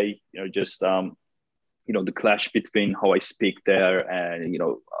you say, the clash between how I speak there and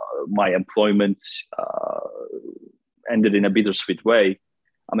my employment ended in a bittersweet way,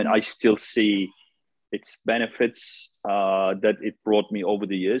 I mean, I still see its benefits that it brought me over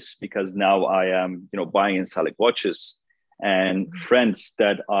the years, because now I am, buying and selling watches, and friends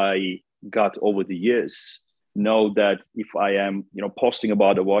that I got over the years know that if I am, posting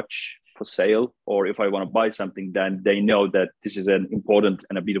about a watch for sale, or if I want to buy something, then they know that this is an important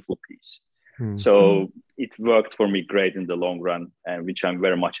and a beautiful piece. So it worked for me great in the long run, and which I'm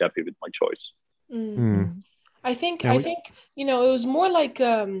very much happy with my choice. I think it was more like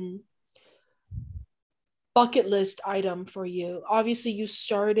bucket list item for you. Obviously, you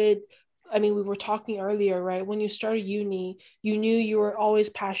started, I mean, we were talking earlier, right? When you started uni, you knew you were always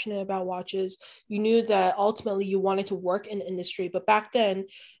passionate about watches. You knew that ultimately you wanted to work in the industry. But back then,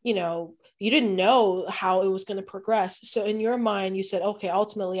 you didn't know how it was going to progress. So in your mind, you said, okay,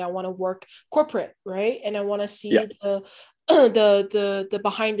 ultimately I want to work corporate, right? And I want to see the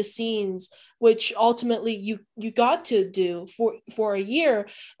behind the scenes, which ultimately you got to do for a year,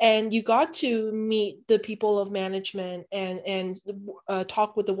 and you got to meet the people of management and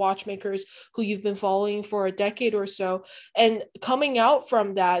talk with the watchmakers who you've been following for a decade or so. And coming out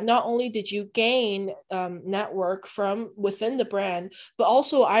from that, not only did you gain network from within the brand, but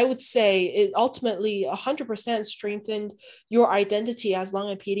also I would say it ultimately 100% strengthened your identity as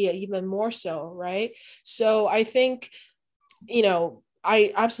Langepedia even more so, right? So I think,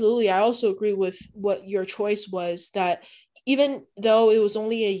 I also agree with what your choice was, that even though it was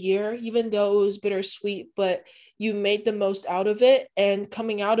only a year, even though it was bittersweet, but you made the most out of it. And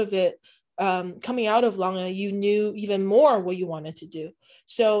coming out of Lange, you knew even more what you wanted to do.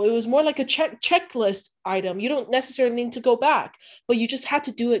 So it was more like a checklist item. You don't necessarily need to go back, but you just had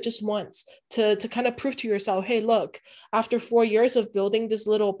to do it just once to kind of prove to yourself, hey, look, after 4 years of building this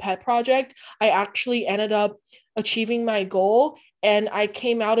little pet project, I actually ended up achieving my goal. And I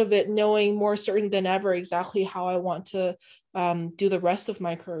came out of it knowing more certain than ever exactly how I want to do the rest of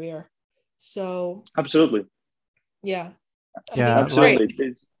my career. So absolutely, yeah,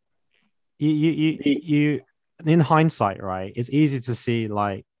 absolutely. You in hindsight, right? It's easy to see,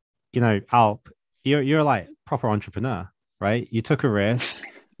 like, Alp, you're like proper entrepreneur, right? You took a risk,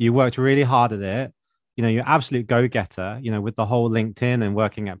 you worked really hard at it. You're absolute go-getter. With the whole LinkedIn and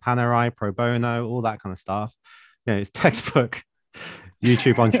working at Panerai, pro bono, all that kind of stuff. It's textbook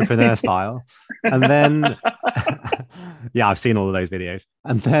YouTube entrepreneur style. And then, yeah, I've seen all of those videos.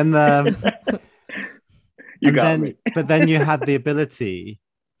 And then, but then you had the ability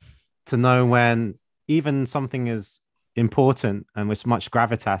to know when even something as important and with much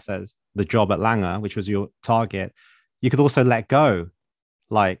gravitas as the job at Lange, which was your target, you could also let go,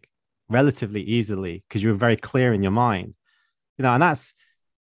 like, relatively easily, because you were very clear in your mind. And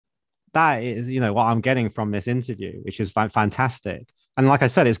that is, what I'm getting from this interview, which is like fantastic. And like I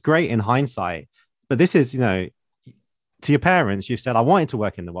said, it's great in hindsight, but this is, to your parents, you've said, I wanted to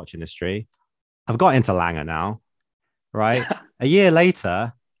work in the watch industry. I've got into Lange now, right? A year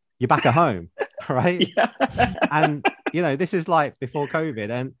later, you're back at home, right? Yeah. And, this is like before COVID,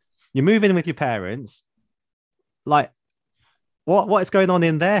 and you move in with your parents. Like, what is going on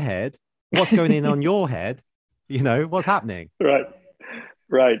in their head? What's going on your head? What's happening?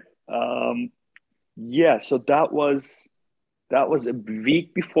 Right. Yeah. So that was a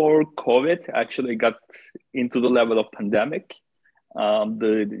week before COVID actually got into the level of pandemic.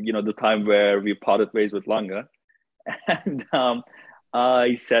 The time where we parted ways with Lange, and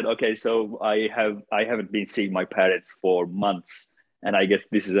I said, okay, so I haven't been seeing my parents for months, and I guess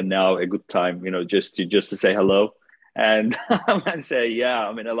this is now a good time, just to say hello and and say, yeah,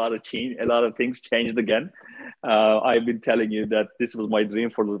 I mean, a lot of things changed again. I've been telling you that this was my dream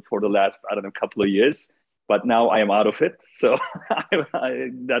for the last, I don't know, couple of years, but now I am out of it. So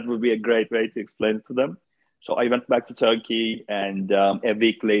that would be a great way to explain it to them. So I went back to Turkey, and a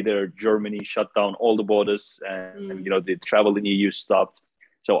week later, Germany shut down all the borders, and the travel in EU stopped.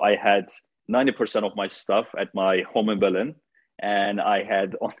 So I had 90% of my stuff at my home in Berlin, and I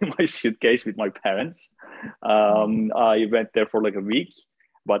had only my suitcase with my parents. I went there for like a week,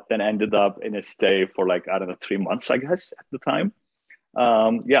 but then ended up in a stay for like, I don't know, 3 months, I guess, at the time.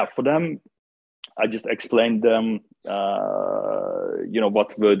 For them, I just explained them,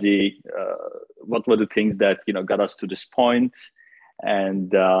 what were the things that, got us to this point,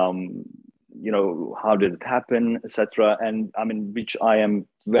 and, how did it happen, etc. And I mean, which I am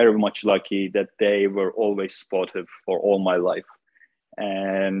very much lucky that they were always supportive for all my life.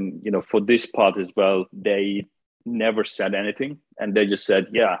 And, for this part as well, they never said anything, and they just said,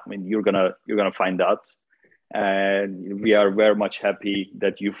 yeah, I mean, you're gonna find out. And we are very much happy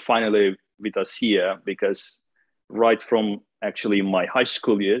that you finally with us here, because right from actually my high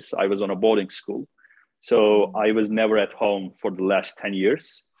school years, I was on a boarding school. So I was never at home for the last 10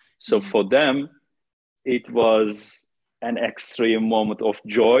 years. So for them, it was an extreme moment of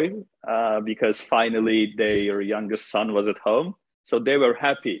joy because finally their youngest son was at home. So they were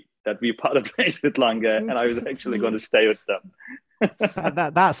happy that we parted ways with Lange, and I was actually going to stay with them.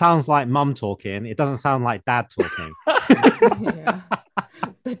 that sounds like mum talking. It doesn't sound like dad talking. Yeah.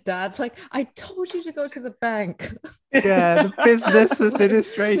 The dad's like, I told you to go to the bank. Yeah, the business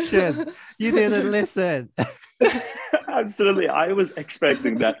administration. You didn't listen. Absolutely. I was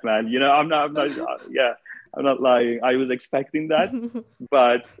expecting that, man. You know, I'm not lying. I was expecting that.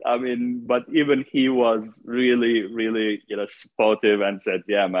 But I mean, but even he was really, really, supportive and said,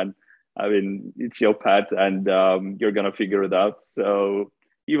 yeah, man, I mean, it's your pet and you're going to figure it out. So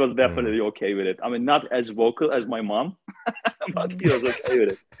he was definitely okay with it. I mean, not as vocal as my mom, but he was okay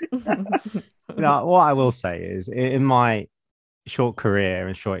with it. Now, what I will say is in my short career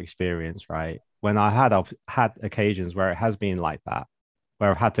and short experience, right, when I've had occasions where it has been like that,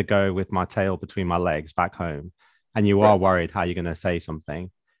 where I've had to go with my tail between my legs back home, and you are worried how you're going to say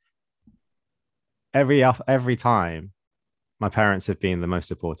something. Every time, my parents have been the most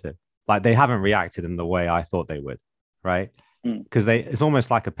supportive. Like, they haven't reacted in the way I thought they would, right? Because it's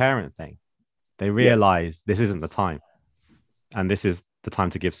almost like a parent thing. They realize this isn't the time, and this is the time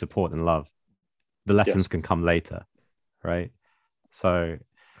to give support and love. The lessons can come later, right? So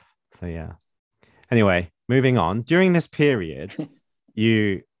yeah. Anyway, moving on. During this period,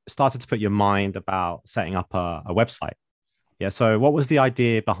 you started to put your mind about setting up a website. Yeah. So what was the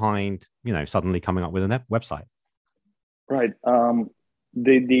idea behind, suddenly coming up with a website? Right.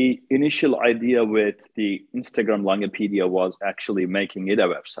 The initial idea with the Instagram Langepedia was actually making it a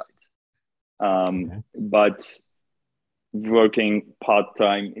website. But working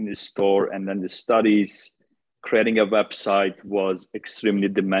part-time in the store and then the studies, creating a website was extremely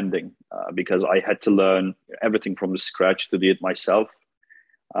demanding because I had to learn everything from the scratch to do it myself.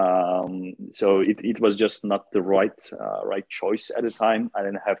 So it was just not the right choice at the time. I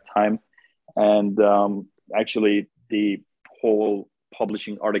didn't have time. And actually, the whole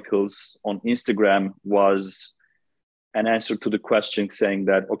publishing articles on Instagram was an answer to the question saying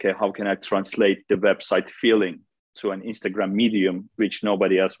that, okay, how can I translate the website feeling to an Instagram medium, which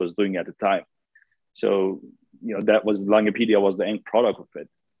nobody else was doing at the time. So, that was Langepedia was the end product of it.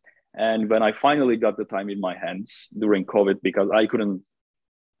 And when I finally got the time in my hands during COVID, because I couldn't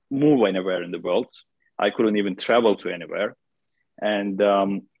move anywhere in the world, I couldn't even travel to anywhere. And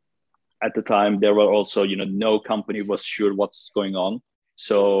at the time, there were also, no company was sure what's going on.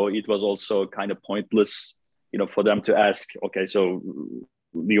 So it was also kind of pointless, for them to ask, okay, so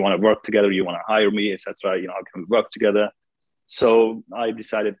do you want to work together? You want to hire me, etc. How can we work together? So I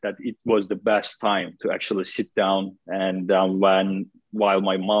decided that it was the best time to actually sit down and while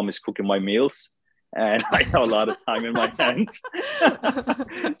my mom is cooking my meals and I have a lot of time in my hands.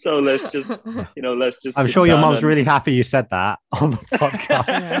 So let's just. I'm sure your mom's really happy you said that on the podcast.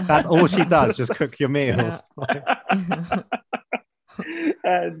 Yeah. That's all she does, just cook your meals. Yeah.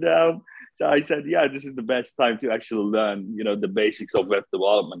 And so I said, yeah, this is the best time to actually learn, the basics of web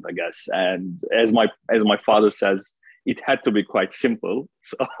development, I guess. And as my father says, it had to be quite simple.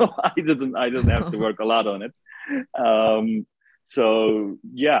 So I didn't have to work a lot on it. So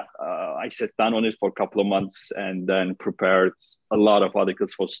yeah, I sat down on it for a couple of months and then prepared a lot of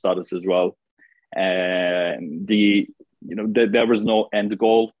articles for starters as well. And there was no end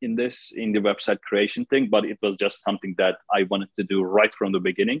goal in the website creation thing, but it was just something that I wanted to do right from the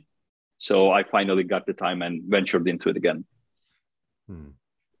beginning. So I finally got the time and ventured into it again.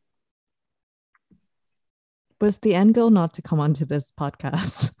 Was the end goal not to come onto this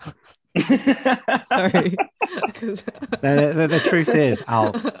podcast? Sorry. The truth is,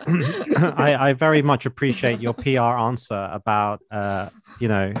 Alp, I very much appreciate your PR answer about,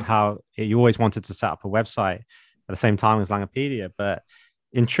 how you always wanted to set up a website at the same time as Langepedia. But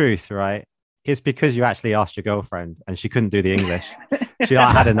in truth, right, it's because you actually asked your girlfriend and she couldn't do the English. She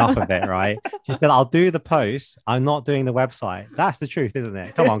had enough of it, right? She said, I'll do the post. I'm not doing the website. That's the truth, isn't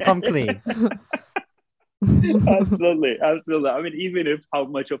it? Come on, come clean. Absolutely. I mean, even if how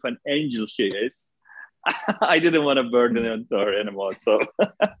much of an angel she is, I didn't want to burden it to her anymore. So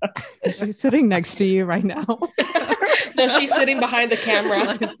she's sitting next to you right now. No, she's sitting behind the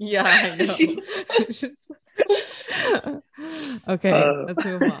camera. Yeah, I know. Okay, let's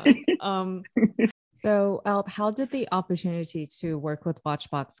move on. So, Alp, how did the opportunity to work with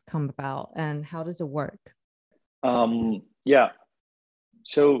Watchbox come about, and how does it work? Yeah.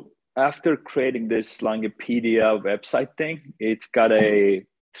 So after creating this Langepedia website thing, it's got a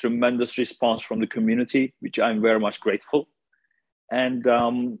tremendous response from the community, which I'm very much grateful. And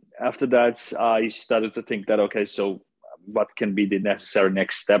after that, I started to think that, okay, so what can be the necessary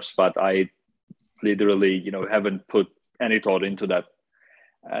next steps? But I literally, haven't put any thought into that.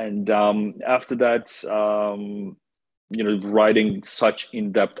 And after that, writing such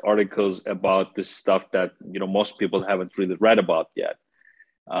in-depth articles about this stuff that, most people haven't really read about yet.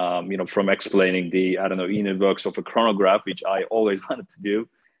 From explaining the, inner works of a chronograph, which I always wanted to do,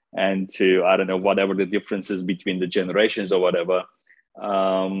 and to, whatever the differences between the generations or whatever.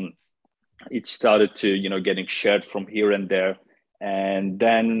 It started to, getting shared from here and there. And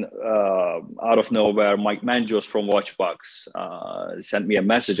then out of nowhere, Mike Manjos from Watchbox sent me a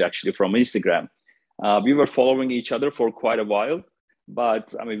message actually from Instagram. We were following each other for quite a while,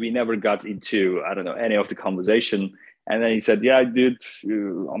 but we never got into, any of the conversation. And then he said, yeah, dude,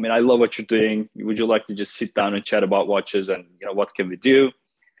 I love what you're doing. Would you like to just sit down and chat about watches and, what can we do?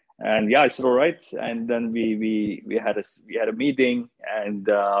 And yeah, I said, all right. And then we had a meeting, and,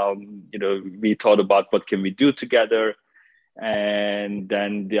 we thought about what can we do together. And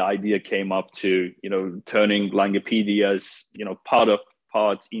then the idea came up to, turning Langepedia's,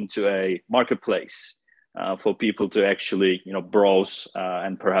 part into a marketplace for people to actually, browse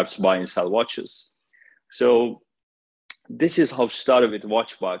and perhaps buy and sell watches. So this is how started with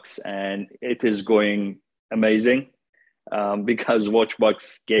Watchbox, and it is going amazing because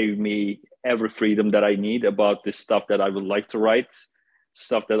Watchbox gave me every freedom that I need about this stuff that I would like to write,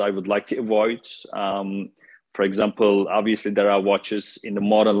 stuff that I would like to avoid. For example, obviously there are watches in the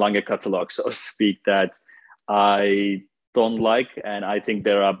modern Lange catalog, so to speak, that I don't like, and I think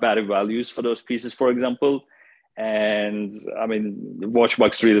there are better values for those pieces, for example. And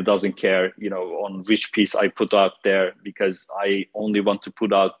Watchbox really doesn't care, on which piece I put out there, because I only want to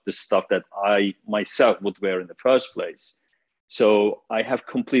put out the stuff that I myself would wear in the first place. So I have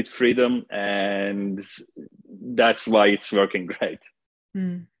complete freedom, and that's why it's working great.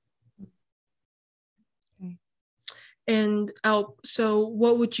 Mm. And Alp, so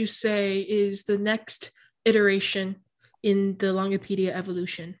what would you say is the next iteration in the Langepedia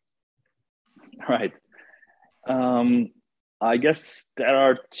evolution? Right. I guess there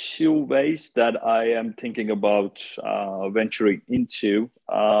are two ways that I am thinking about venturing into.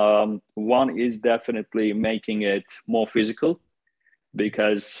 One is definitely making it more physical,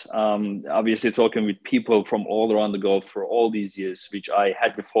 because obviously talking with people from all around the globe for all these years, which I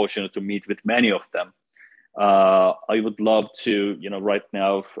had the fortune to meet with many of them. I would love to, right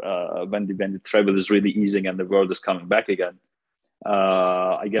now, when the travel is really easing and the world is coming back again,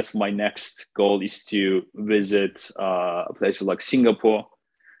 I guess my next goal is to visit places like Singapore,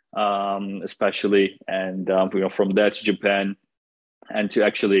 especially, and from there to Japan, and to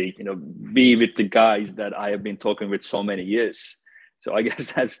actually, be with the guys that I have been talking with so many years. So I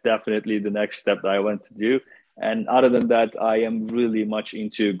guess that's definitely the next step that I want to do. And other than that, I am really much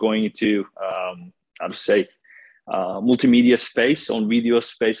into going into, multimedia space, on video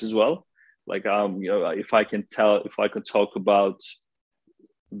space as well. Like, if I can talk about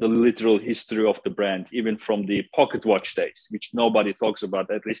the literal history of the brand, even from the pocket watch days, which nobody talks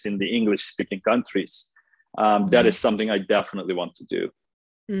about, at least in the English speaking countries. That is something I definitely want to do.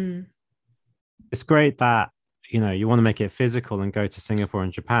 Mm. It's great that, you want to make it physical and go to Singapore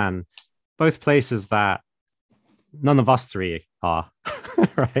and Japan, both places that none of us three are.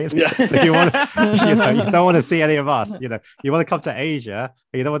 Right? Yeah. So you want to, you don't want to see any of us. You want to come to Asia,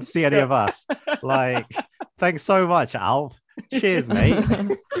 but you don't want to see any of us. Like, thanks so much, Alp. Cheers, mate.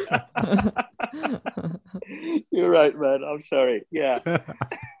 You're right, man. I'm sorry. Yeah.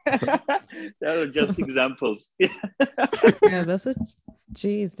 That are just examples. Yeah, that's a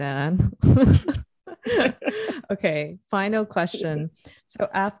geez, Dan. Okay, final question. So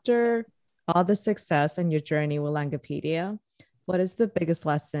after all the success and your journey with Langepedia, what is the biggest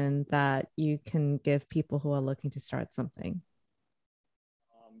lesson that you can give people who are looking to start something?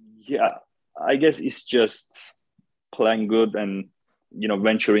 Yeah, I guess it's just plan good and,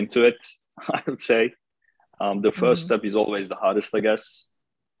 venture into it, I would say. The first step is always the hardest, I guess.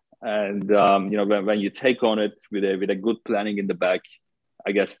 And, when you take on it with a good planning in the back,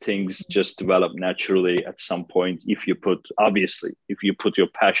 I guess things just develop naturally at some point if you put your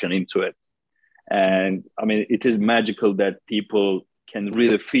passion into it. And it is magical that people can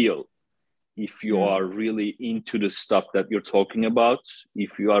really feel if you are really into the stuff that you're talking about,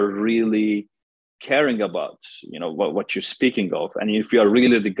 if you are really caring about, what you're speaking of, and if you are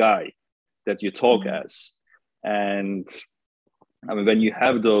really the guy that you talk as. And when you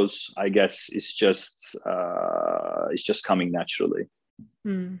have those, I guess it's just coming naturally.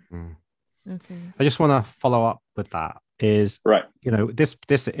 Mm. Okay. I just want to follow up with that, is, Right.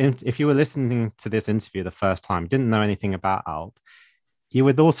 if you were listening to this interview the first time, didn't know anything about Alp, you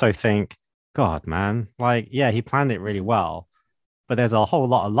would also think, God, man, like, yeah, he planned it really well, but there's a whole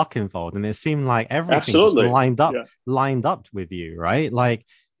lot of luck involved. And it seemed like everything just Absolutely. lined up with you, right? Like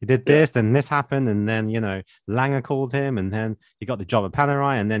he did this, then this happened. And then, Langer called him, and then he got the job at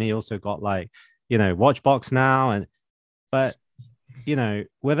Panerai. And then he also got Watchbox now. But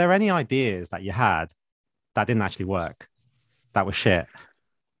were there any ideas that you had that didn't actually work, that was shit?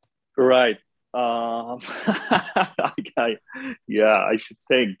 Right. Okay. Yeah, I should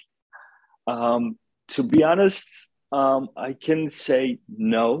think. To be honest, I can say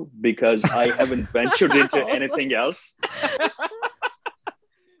no, because I haven't ventured into anything else.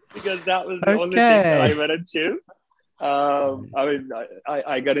 Because that was the only thing that I went into. I mean,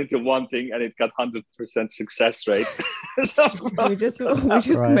 I got into one thing and it got 100% success rate. So, we just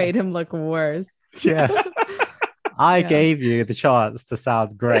made him look worse. Yeah. I gave you the chance to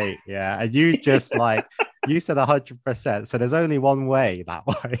sound great. Yeah. And you just you said 100%. So there's only one way that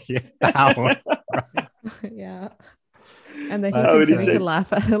way. Yes, that one. Right? Yeah. And then he continued to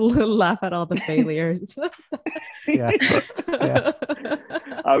laugh at all the failures. Yeah.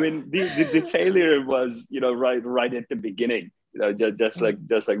 I mean, the failure was, right at the beginning, just like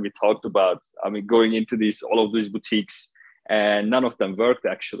we talked about. I mean, going into all of these boutiques, and none of them worked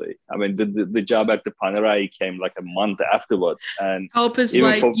actually. I mean, the job at the Panerai came like a month afterwards. And Alp is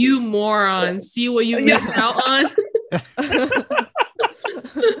like, you moron, see what you missed out on.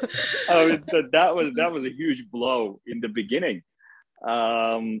 I mean, so that was a huge blow in the beginning.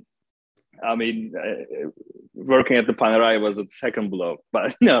 I mean, working at the Panerai was a second blow,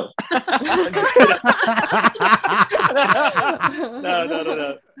 but no.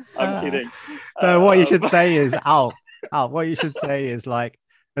 No. I'm kidding. No, what you should say is, Alp, what you should say is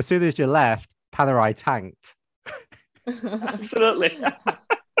as soon as you left, Panerai tanked. Absolutely.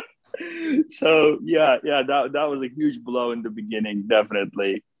 So that was a huge blow in the beginning,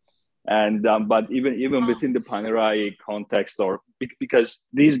 definitely. And but even within the Panerai context, or because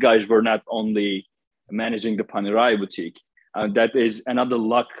these guys were not only managing the Panerai boutique, that is another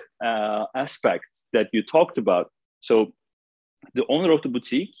luck aspect that you talked about. So the owner of the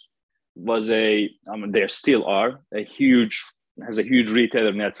boutique was they still are has a huge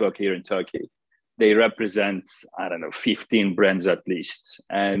retailer network here in Turkey. They represent, I don't know, 15 brands at least.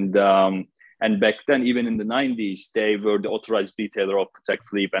 And back then, even in the 90s, they were the authorized retailer of Patek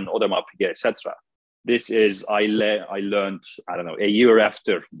Philippe and Audemars Piguet, etc. This is, I learned, I don't know, a year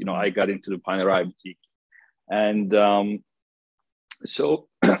after, I got into the Panerai boutique. And so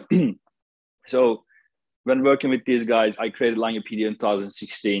when working with these guys, I created Langepedia in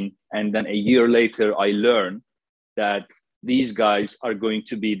 2016. And then a year later, I learned that these guys are going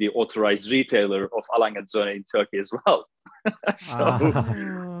to be the authorized retailer of Alanya in Turkey as well. So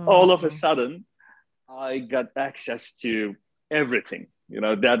all of a sudden, I got access to everything,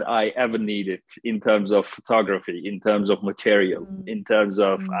 that I ever needed in terms of photography, in terms of material, in terms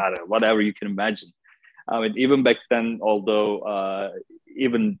of, I don't know, whatever you can imagine. I mean, even back then, although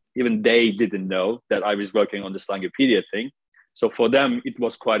even they didn't know that I was working on this Langepedia thing. So for them, it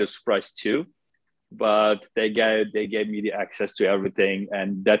was quite a surprise too. But they gave me the access to everything,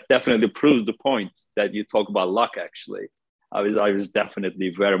 and that definitely proves the point that you talk about luck. Actually, I was definitely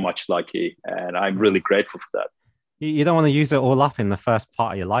very much lucky, and I'm really grateful for that. You don't want to use it all up in the first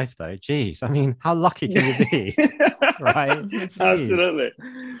part of your life, though. Jeez, I mean, how lucky can you be? Right? Jeez. Absolutely.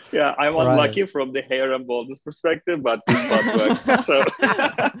 Yeah, I'm unlucky from the hair and baldness perspective, but this part works. So.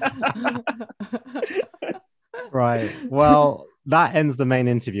 Right. Well, that ends the main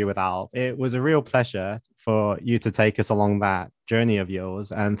interview with Alp. It was a real pleasure for you to take us along that journey of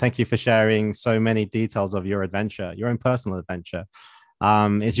yours. And thank you for sharing so many details of your adventure, your own personal adventure.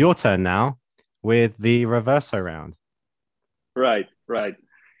 It's your turn now with the reverso round. Right.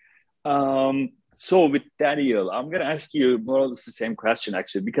 So with Daniel, I'm going to ask you more or less the same question,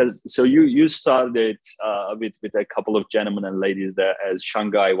 actually, because so you started with a couple of gentlemen and ladies there as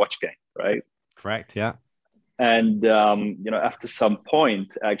Shanghai Watch Gang, right? Correct. Yeah. And, after some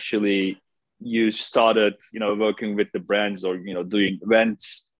point, actually, you started, working with the brands or, doing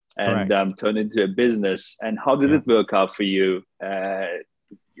events and turned into a business. And how did it work out for you?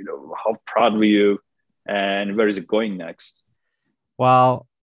 How proud were you? And where is it going next? Well,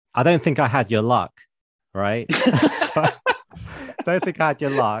 I don't think I had your luck, right? So, I don't think I had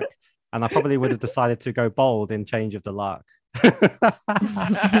your luck. And I probably would have decided to go bold in change of the luck.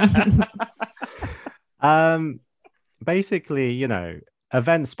 Basically,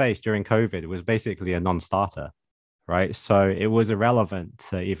 event space during COVID was basically a non-starter, right? So it was irrelevant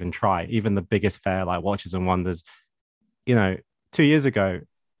to even try. Even the biggest fair like Watches and Wonders, you know, 2 years ago,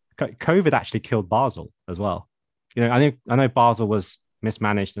 COVID actually killed Basel as well. You know, I know Basel was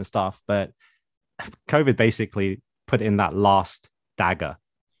mismanaged and stuff, but COVID basically put in that last dagger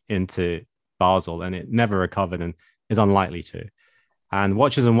into Basel, and it never recovered and is unlikely to. And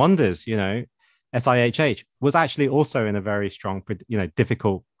Watches and Wonders, you know, SIHH was actually also in a very strong, you know,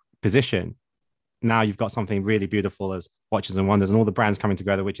 difficult position. Now you've got something really beautiful as Watches and Wonders and all the brands coming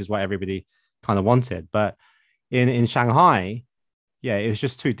together, which is what everybody kind of wanted. But in Shanghai, yeah, it was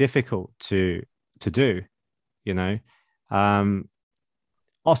just too difficult to do, you know.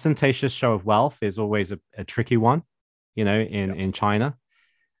 Ostentatious show of wealth is always a tricky one, you know, in China.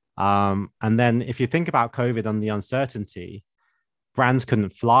 And then if you think about COVID and the uncertainty, brands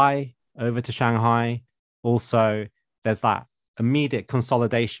couldn't fly over to Shanghai. Also, there's that immediate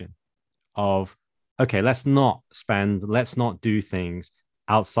consolidation of, okay, let's not do things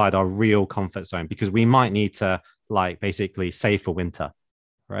outside our real comfort zone because we might need to like basically save for winter,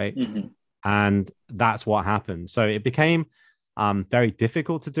 right? Mm-hmm. And that's what happened. So it became very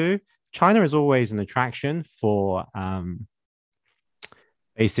difficult to do. China is always an attraction for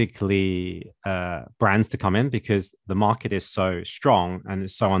basically brands to come in because the market is so strong and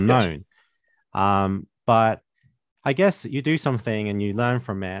it's so unknown. Yes. But I guess you do something and you learn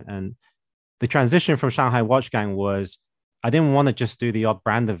from it. And the transition from Shanghai Watch Gang was I didn't want to just do the odd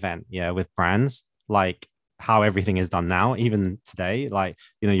brand event, with brands like how everything is done now, even today. Like,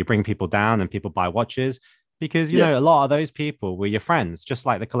 you know, you bring people down and people buy watches because, you know, a lot of those people were your friends, just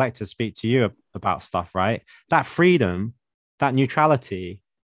like the collectors speak to you about stuff, right? That freedom, that neutrality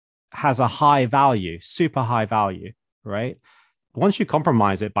has a high value, super high value, right? Once you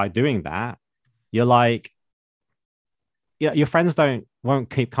compromise it by doing that, you're like, your friends won't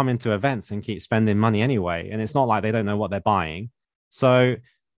keep coming to events and keep spending money anyway. And it's not like they don't know what they're buying. So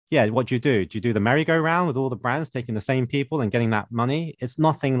yeah, what do? Do you do the merry-go-round with all the brands taking the same people and getting that money? It's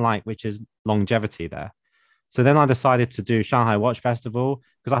nothing like which is longevity there. So then I decided to do Shanghai Watch Festival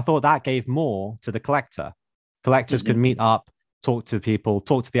because I thought that gave more to the collector. Collectors could meet up, talk to people,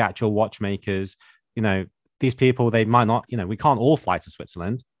 talk to the actual watchmakers. You know, these people, they might not, you know, we can't all fly to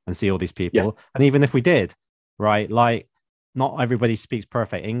Switzerland and see all these people. Yeah. And even if we did, right, like not everybody speaks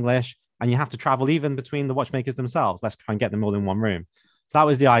perfect English and you have to travel even between the watchmakers themselves. Let's try and get them all in one room. So that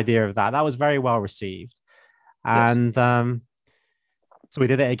was the idea of that. That was very well received. And so we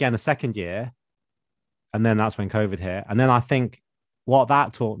did it again the second year. And then that's when COVID hit. And then I think what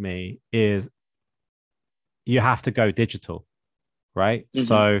that taught me is you have to go digital, right?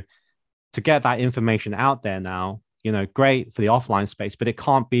 So to get that information out there now, you know, great for the offline space, but it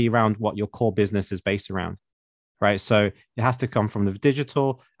can't be around what your core business is based around, right? So it has to come from the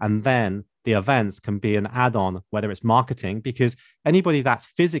digital, and then the events can be an add-on, whether it's marketing, because anybody that's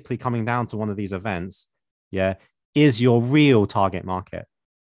physically coming down to one of these events, is your real target market.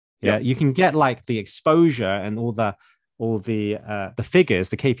 Yeah, you can get like the exposure and all the figures,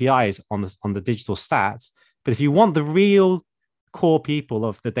 the KPIs on the digital stats, but if you want the real core people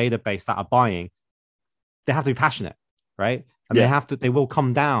of the database that are buying, they have to be passionate, right? And they will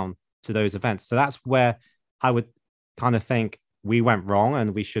come down to those events. So that's where I would kind of think we went wrong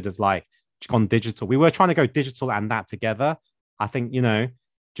and we should have like gone digital. We were trying to go digital and that together. I think, you know,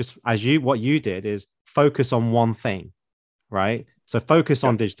 just what you did is focus on one thing, right? So focus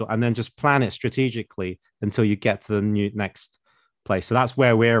on digital and then just plan it strategically until you get to the next place. So that's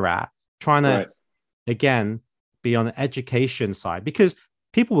where we're at, trying to, again, be on the education side, because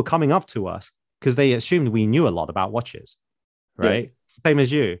people were coming up to us because they assumed we knew a lot about watches, right? Yes. Same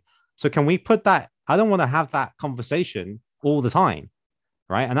as you. So can we put that? I don't want to have that conversation all the time,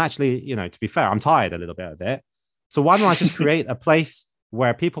 right? And actually, you know, to be fair, I'm tired a little bit of it. So why don't I just create a place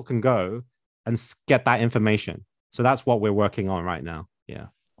where people can go and get that information? So that's what we're working on right now. Yeah.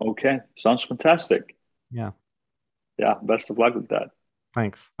 Okay. Sounds fantastic. Yeah. Yeah. Best of luck with that.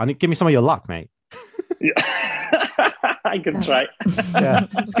 Thanks. Give me some of your luck, mate. Yeah. I can try. Yeah.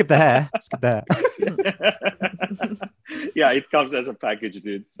 Skip the hair. Yeah, it comes as a package,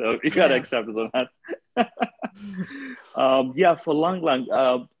 dude. So you gotta accept it on that. For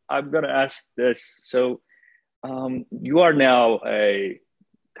Lang, I'm gonna ask this. So you are now a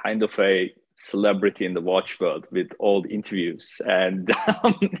kind of a celebrity in the watch world with all the interviews and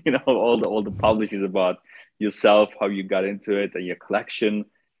you know, all the publishers about yourself, how you got into it and your collection.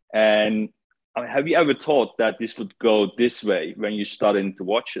 And I mean, have you ever thought that this would go this way when you started into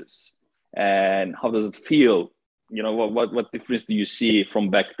watches? And how does it feel? You know, what difference do you see from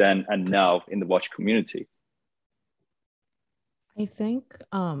back then and now in the watch community? I think,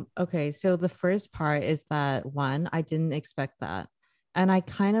 okay, so the first part is that one, I didn't expect that. And I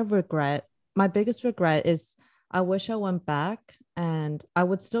kind of regret, my biggest regret is I wish I went back and I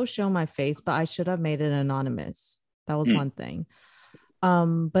would still show my face, but I should have made it anonymous. That was one thing.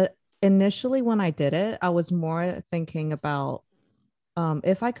 But initially when I did it, I was more thinking about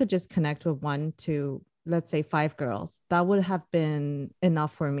if I could just connect with 1 to, let's say, 5 girls, that would have been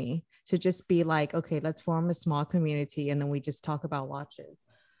enough for me to just be like, okay, let's form a small community and then we just talk about watches.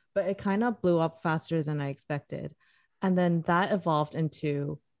 But it kind of blew up faster than I expected. And then that evolved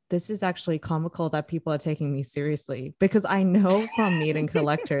into, this is actually comical that people are taking me seriously, because I know from meeting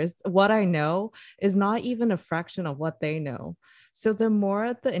collectors, what I know is not even a fraction of what they know. So the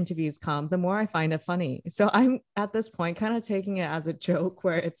more the interviews come, the more I find it funny. So I'm at this point kind of taking it as a joke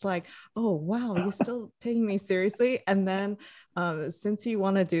where it's like, oh, wow, you're still taking me seriously. And then since you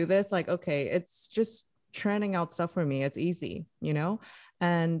want to do this, like, okay, it's just churning out stuff for me. It's easy, you know?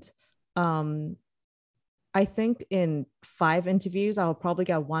 And I think in 5 interviews, I'll probably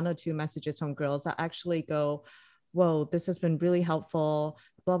get 1 or 2 messages from girls that actually go, whoa, this has been really helpful,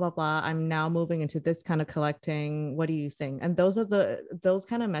 blah, blah, blah. I'm now moving into this kind of collecting. What do you think? And those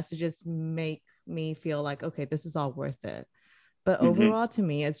kind of messages make me feel like, okay, this is all worth it. But overall, to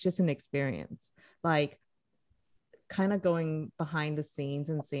me, it's just an experience. Like, kind of going behind the scenes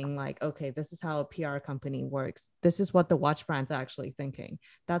and seeing like, okay, this is how a PR company works. This is what the watch brands are actually thinking.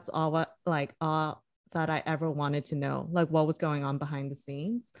 That's all that I ever wanted to know, like what was going on behind the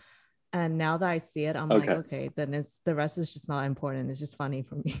scenes. And now that I see it, I'm like, okay, then the rest is just not important. It's just funny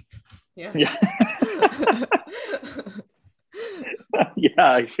for me. Yeah.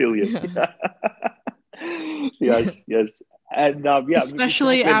 Yeah, I feel you. Yes. And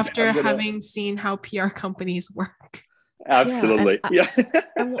especially after having seen how PR companies work. Absolutely.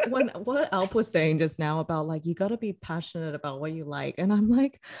 And what Alp was saying just now about like, you got to be passionate about what you like. And I'm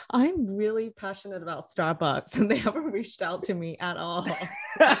like, I'm really passionate about Starbucks and they haven't reached out to me at all.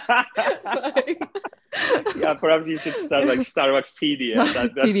 Yeah, perhaps you should start like Starbuckspedia.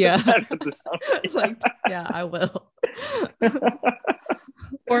 That's like, yeah, I will.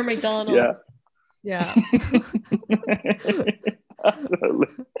 Or McDonald's. Yeah.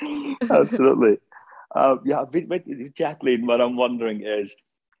 Absolutely. With Jacqueline, what I'm wondering is,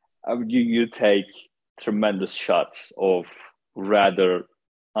 you take tremendous shots of rather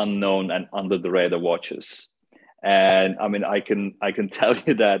unknown and under the radar watches, and I mean, I can tell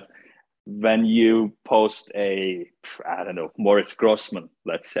you that when you post I don't know, Moritz Grossman,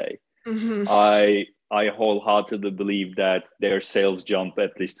 let's say, I wholeheartedly believe that their sales jump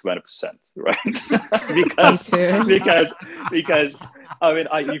at least 20%, right? because I mean,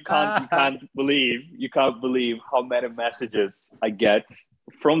 you can't believe how many messages I get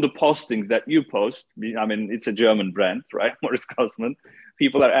from the postings that you post. I mean, it's a German brand, right? Moritz Grossman.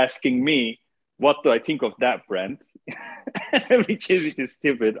 People are asking me, what do I think of that brand? which is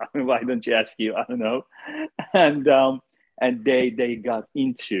stupid. I mean, why don't you ask you? I don't know. And they got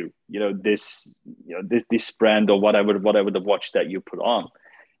into this brand or whatever the watch that you put on.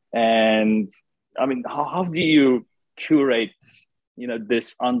 And I mean, how do you curate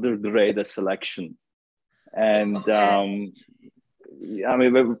this under the radar selection? And I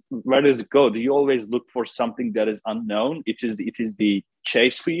mean, where does it go? Do you always look for something that is unknown? It is the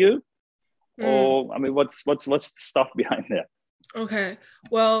chase for you, or I mean, what's the stuff behind that? Okay,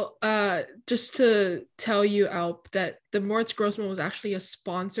 well, just to tell you, Alp, that the Moritz Grossman was actually a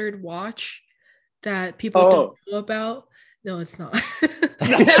sponsored watch that people don't know about. No, it's not.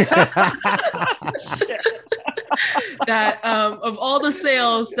 That of all the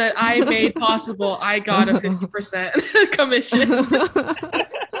sales that I made possible, I got a 50% commission.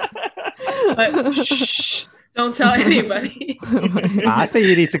 But shh, don't tell anybody. I think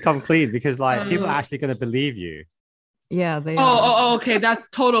you need to come clean, because like people are actually going to believe you. Yeah, they are. Okay, that's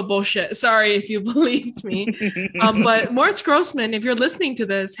total bullshit. Sorry if you believed me. But Moritz Grossman, if you're listening to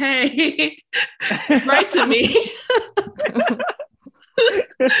this, hey, write to me.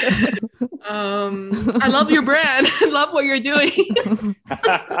 I love your brand. I love what you're doing.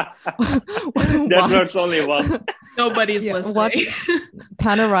 That works only once. Nobody's listening.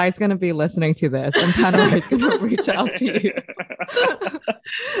 Panerai is going to be listening to this, and Panerai is going to reach out to you.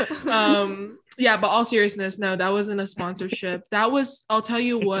 Yeah, but all seriousness, no, that wasn't a sponsorship. That was, I'll tell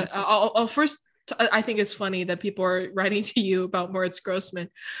you what, I'll first, I think it's funny that people are writing to you about Moritz Grossman.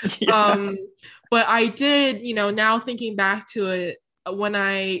 Yeah. But I did, now thinking back to it, when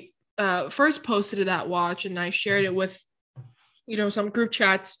I first posted that watch and I shared it with, some group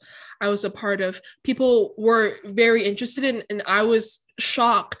chats, I was a part of, people were very interested in, and I was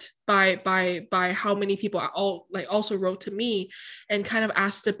shocked by how many people all like also wrote to me and kind of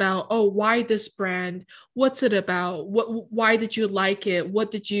asked about, oh, why this brand, what's it about, why did you like it, why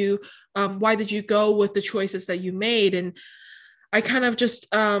did you go with the choices that you made? And I kind of just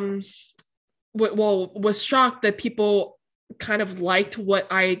was shocked that people kind of liked what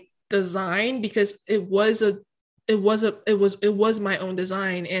I designed, because it was my own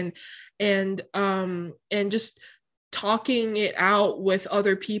design, and just talking it out with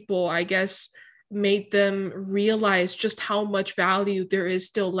other people, I guess, made them realize just how much value there is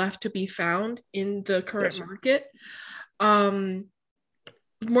still left to be found in the current market.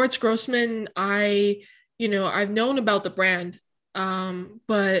 Moritz Grossman, I've known about the brand,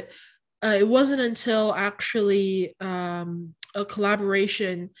 but it wasn't until actually a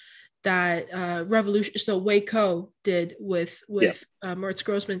collaboration that Revolution, so Waco did with Moritz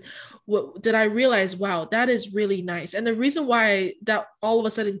Grossman, did I realize, wow, that is really nice. And the reason why that all of a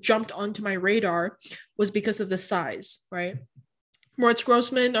sudden jumped onto my radar was because of the size, right? Moritz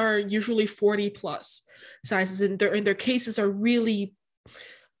Grossman are usually 40 plus sizes, and their cases are really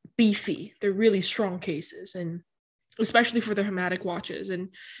beefy. They're really strong cases, and especially for the Hermetic watches. And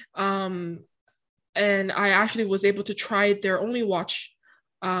I actually was able to try their only watch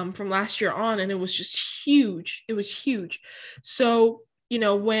from last year on, and it was just huge. It was huge. So,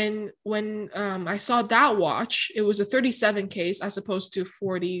 when I saw that watch, it was a 37 case as opposed to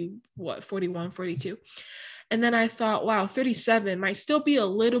 41, 42. And then I thought, wow, 37 might still be a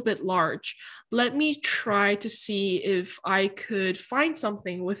little bit large. Let me try to see if I could find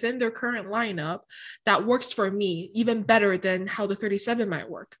something within their current lineup that works for me even better than how the 37 might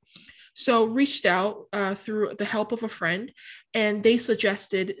work. So reached out through the help of a friend, and they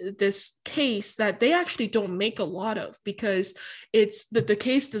suggested this case that they actually don't make a lot of, because it's the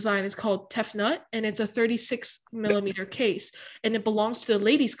case design is called Tefnut, and it's a 36 millimeter case, and it belongs to the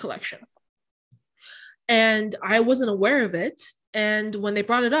ladies collection. And I wasn't aware of it. And when they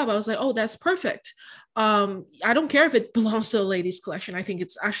brought it up, I was like, oh, that's perfect. I don't care if it belongs to a ladies collection. I think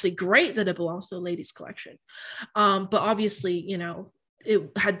it's actually great that it belongs to a ladies collection. But obviously,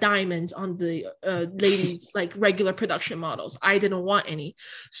 it had diamonds on the ladies, like regular production models. I didn't want any.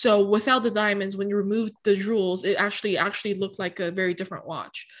 So without the diamonds, when you removed the jewels, it actually looked like a very different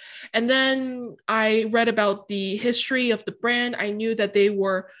watch. And then I read about the history of the brand. I knew that they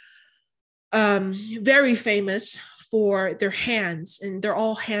were very famous for their hands, and they're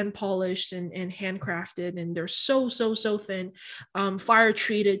all hand polished and handcrafted, and they're so thin, fire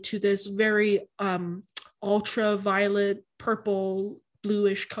treated to this very ultraviolet purple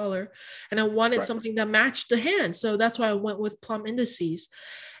bluish color. And I wanted something that matched the hand, so that's why I went with plum indices.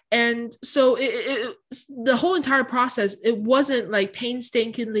 And so the whole entire process, it wasn't like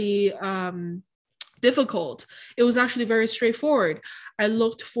painstakingly difficult. It was actually very straightforward. I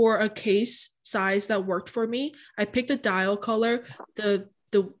looked for a case size that worked for me. I picked the dial color, the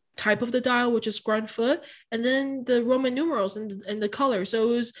type of the dial, which is grunt foot, and then the Roman numerals and the color. So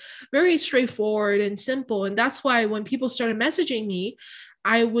it was very straightforward and simple. And that's why when people started messaging me,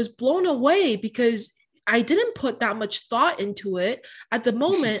 I was blown away, because I didn't put that much thought into it. At the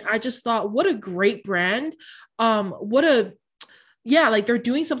moment, I just thought, what a great brand. Like they're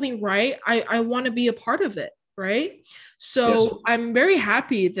doing something right. I want to be a part of it. Right. So yes. I'm very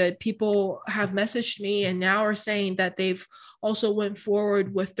happy that people have messaged me and now are saying that they've also went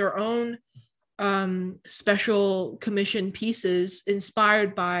forward with their own special commission pieces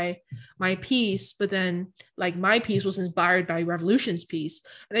inspired by my piece, but then like my piece was inspired by Revolution's piece.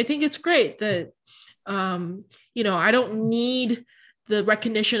 And I think it's great that, I don't need the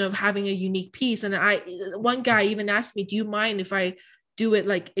recognition of having a unique piece. And one guy even asked me, do you mind if I do it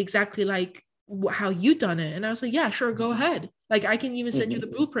like exactly like how you done it? And I was like, yeah, sure, go ahead. Like I can even send you the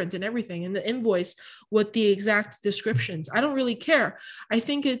blueprint and everything and the invoice with the exact descriptions. I don't really care. I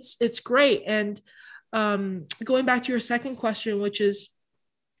think it's great. And going back to your second question, which is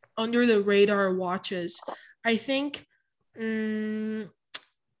under the radar watches, I think it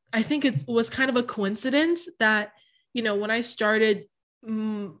was kind of a coincidence that, when I started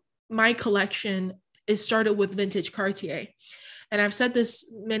my collection, it started with vintage Cartier. And I've said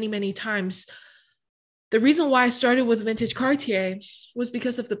this many, many times. The reason why I started with vintage Cartier was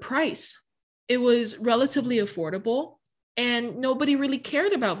because of the price. It was relatively affordable and nobody really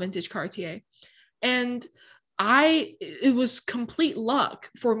cared about vintage Cartier. And it was complete luck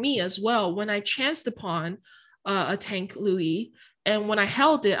for me as well when I chanced upon a Tank Louis. And when I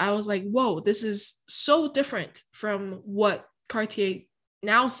held it, I was like, whoa, this is so different from what Cartier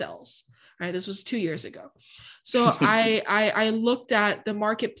now sells, right? This was 2 years ago. So I looked at the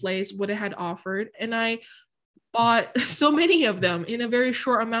marketplace, what it had offered, and I bought so many of them in a very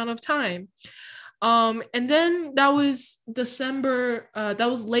short amount of time. And then that was December, that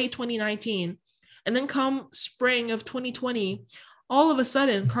was late 2019. And then come spring of 2020, all of a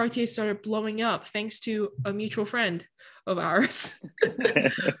sudden Cartier started blowing up thanks to a mutual friend of ours.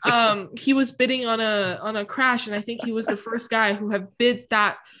 He was bidding on a crash, and I think he was the first guy who had bid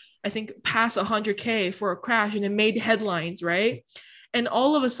that, I think, past 100K for a crash, and it made headlines, right? And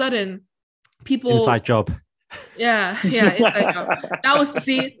all of a sudden, people inside job. Yeah, inside job. That was,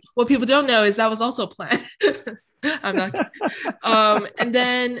 see, what people don't know is that was also planned. I'm not and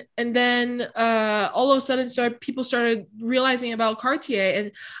then all of a sudden people started realizing about Cartier,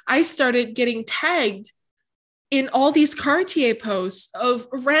 and I started getting tagged in all these Cartier posts of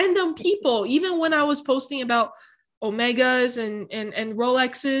random people, even when I was posting about Omegas and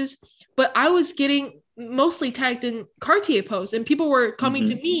Rolexes, but I was getting mostly tagged in Cartier posts, and people were coming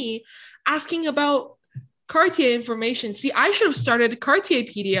to me asking about Cartier information. See, I should have started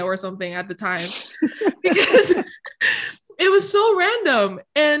Cartierpedia or something at the time, because it was so random,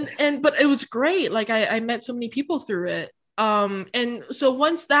 but it was great. Like I met so many people through it. And so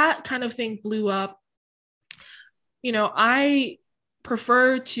once that kind of thing blew up, you know, I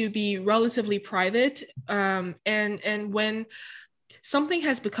prefer to be relatively private. And when something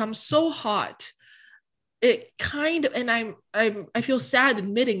has become so hot, it kind of, and I feel sad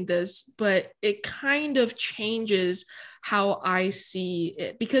admitting this, but it kind of changes how I see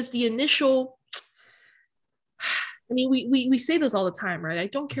it, because the initial, I mean, we say this all the time, right? I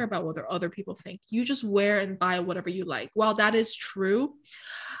don't care about what other people think. You just wear and buy whatever you like. While that is true,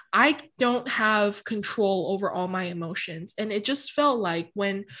 I don't have control over all my emotions. And it just felt like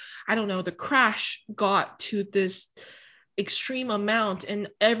when, I don't know, the crash got to this extreme amount and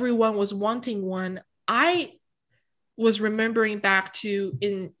everyone was wanting one, I was remembering back to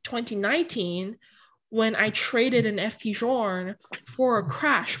in 2019 when I traded an FP Journe for a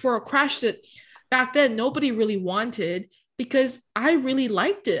crash that back then nobody really wanted, because I really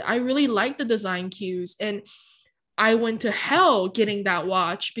liked it. I really liked the design cues, and I went to hell getting that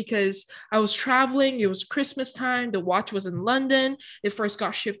watch because I was traveling. It was Christmas time. The watch was in London. It first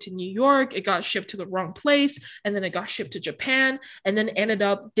got shipped to New York. It got shipped to the wrong place. And then it got shipped to Japan, and then ended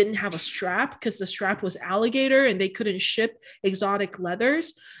up didn't have a strap because the strap was alligator and they couldn't ship exotic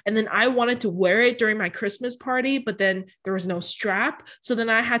leathers. And then I wanted to wear it during my Christmas party, but then there was no strap. So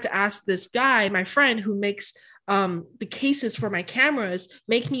then I had to ask this guy, my friend who makes the cases for my cameras,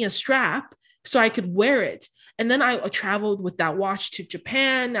 make me a strap so I could wear it. And then I traveled with that watch to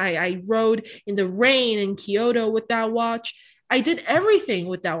Japan. I rode in the rain in Kyoto with that watch. I did everything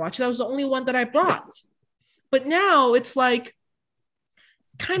with that watch. That was the only one that I brought. But now it's like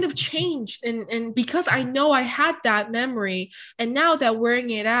kind of changed. And because I know I had that memory, and now that wearing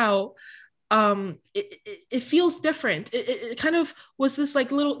it out, it feels different. It kind of was this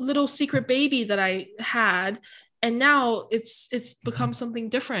like little secret baby that I had. And now it's become something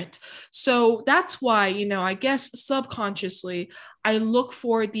different. So that's why, you know, I guess subconsciously, I look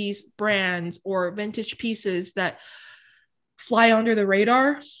for these brands or vintage pieces that fly under the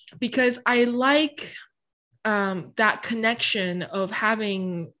radar, because I like that connection of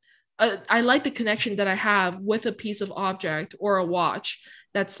having, I like the connection that I have with a piece of object or a watch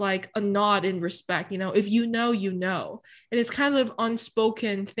that's like a nod in respect. You know, if you know, you know. And it's kind of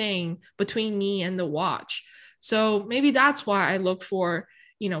unspoken thing between me and the watch. So maybe that's why I look for,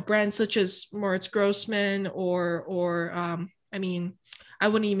 you know, brands such as Moritz Grossman or I mean, I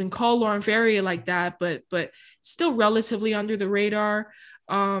wouldn't even call Laurent Ferrier like that, but still relatively under the radar.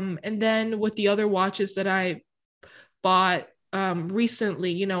 And then with the other watches that I bought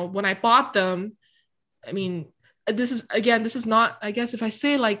recently, you know, when I bought them, I mean, this is not, I guess if I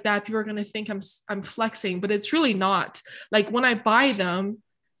say it like that, people are going to think I'm flexing, but it's really not. Like when I buy them,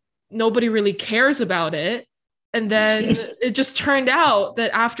 nobody really cares about it. And then it just turned out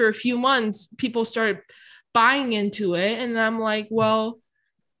that after a few months, people started buying into it. And I'm like, well,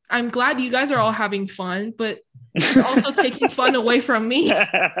 I'm glad you guys are all having fun, but you're also taking fun away from me. So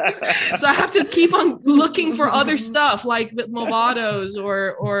I have to keep on looking for other stuff like Movados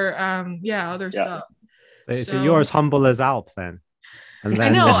or other stuff. So you're as humble as Alp then. And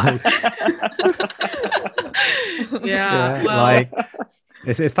then, I know. Yeah. Well, like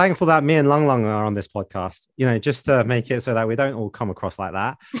it's thankful that me and Lang Lang are on this podcast, you know, just to make it so that we don't all come across like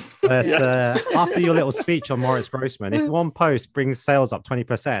that. But after your little speech on Moritz Grossman, if one post brings sales up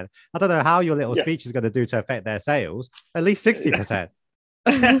 20%, I don't know how your little speech is going to do to affect their sales, at least 60%.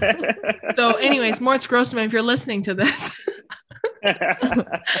 So anyways, Moritz Grossman, if you're listening to this,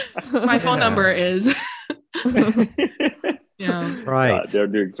 my phone number is Yeah. Right. They're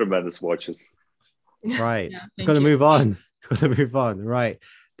doing tremendous watches. Right. Yeah, We've thank got to you. move on. Got to move on. Right.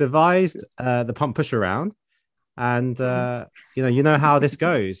 Devised the pump push around. And you know how this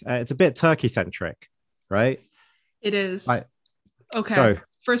goes. It's a bit Turkey centric, right? It is. Right. Okay. Go.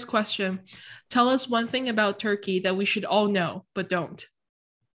 First question. Tell us one thing about Turkey that we should all know, but don't.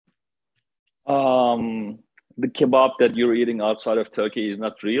 The kebab that you're eating outside of Turkey is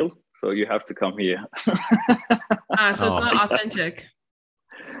not real, so you have to come here. So it's Oh, not I guess. authentic.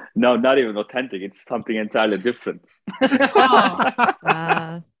 No, not even authentic. It's something entirely different.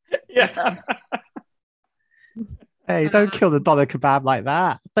 Oh, Yeah. Hey, don't kill the doner kebab like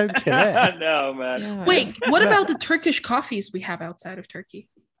that. Don't kill it. No, man. Yeah. wait, what about the Turkish coffees we have outside of Turkey?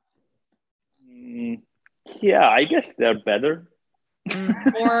 Yeah, I guess they're better.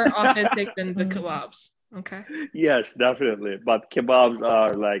 More authentic than the kebabs. Okay. Yes, definitely. But kebabs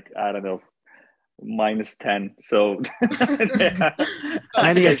are like, I don't know, -10. So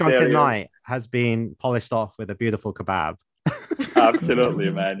Many a Yes, drunken they're- night has been polished off with a beautiful kebab. Absolutely,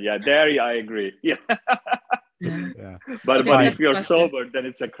 man. Yeah, there I agree. Yeah. Yeah. Yeah. But Okay, if you're next question. sober, then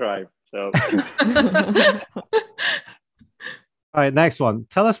it's a crime. So All right, next one.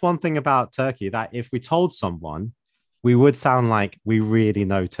 Tell us one thing about Turkey that if we told someone, we would sound like we really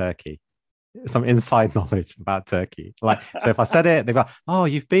know Turkey. Some inside knowledge about Turkey. Like, so if I said it, they go, "Oh,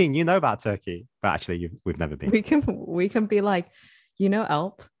 you've been, you know about Turkey," but actually, we've never been. We can be like, you know,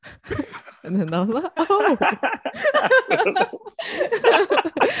 Alp, and then they'll like, oh.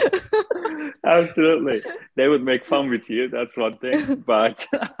 Absolutely. They would make fun with you. That's one thing. But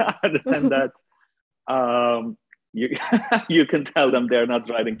other than that, you you can tell them they're not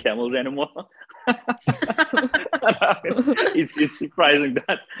riding camels anymore. It's surprising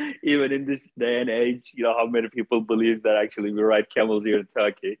that even in this day and age, you know, how many people believe that actually we ride camels here in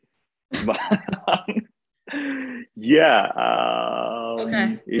Turkey. But yeah.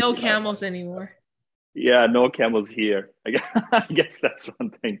 Okay. No camels anymore. Yeah, no camels here. I guess that's one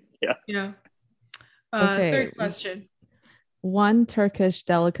thing. Yeah. Yeah. Okay. Third question. One Turkish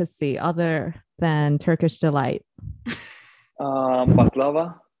delicacy other than Turkish delight.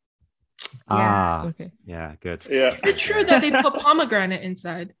 Baklava. Okay. Yeah, good. Yeah. Is it true that they put pomegranate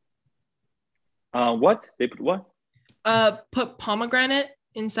inside? What? They put what? Put pomegranate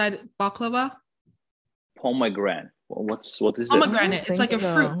inside baklava? Pomegranate. What is it? Pomegranate. It's like a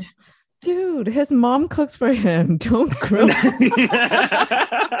so. fruit. Dude, his mom cooks for him. Don't grill him.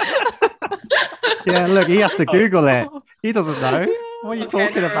 Yeah, look, he has to Google it. He doesn't know. What are you Okay,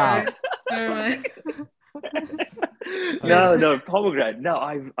 talking never about? mind. Never mind. No, pomegranate. No,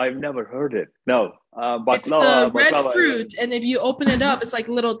 I've never heard it. No, It's baklava. the red Baklava fruit, is- and if you open it up, it's like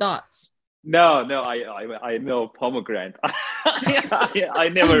little dots. No, I know pomegranate. I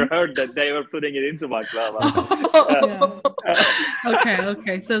never heard that they were putting it into baklava.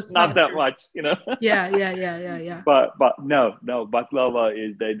 Okay. So it's Not that true. much, you know. Yeah. But no, baklava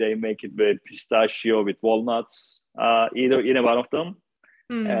is they make it with pistachio, with walnuts, either one of them.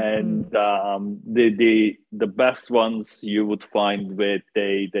 And the best ones you would find with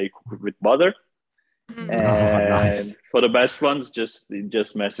they cook it with butter. And nice. for the best ones, just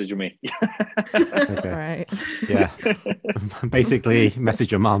message me. Okay. Right. Yeah. Basically,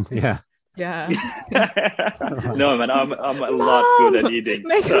 message your mom. Yeah. Yeah. No, man, I'm a lot good at eating.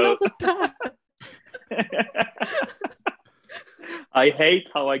 Make So another pack. I hate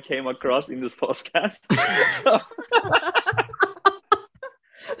how I came across in this podcast. So,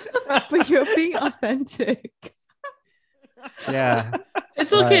 But you're being authentic. Yeah.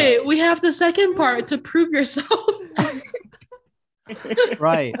 It's okay. We have the second part to prove yourself.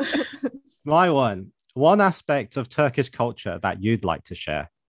 Right. My one. One aspect of Turkish culture that you'd like to share.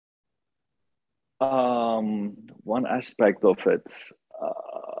 one aspect of it,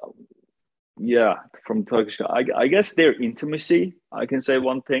 yeah, from Turkish, I guess their intimacy. I can say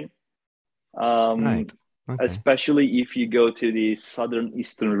one thing. Right. Okay. Especially if you go to the southern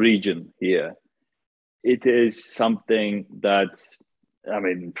eastern region here, it is something that, I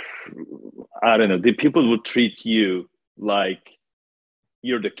mean, I don't know, the people will treat you like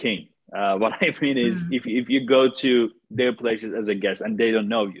you're the king. What I mean is, if you go to their places as a guest and they don't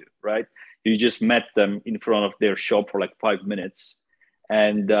know you, right? You just met them in front of their shop for like 5 minutes,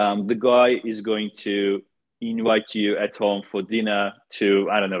 and the guy is going to invite you at home for dinner to,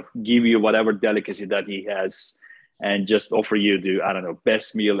 I don't know, give you whatever delicacy that he has, and just offer you the, I don't know,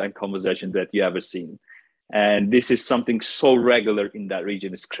 best meal and conversation that you ever seen. And this is something so regular in that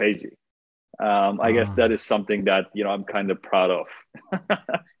region. It's crazy. I guess that is something that, you know, I'm kind of proud of.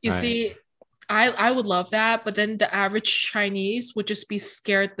 You Right. see, I would love that, but then the average Chinese would just be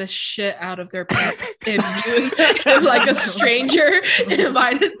scared the shit out of their pets if like a stranger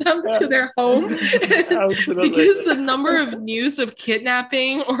invited them to their home. Absolutely. Because the number of news of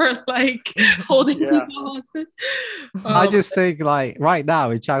kidnapping or like holding people hostage. I just think like right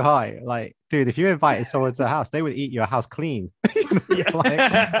now in Shanghai, like, dude, if you invited someone to the house, they would eat your house clean. Like,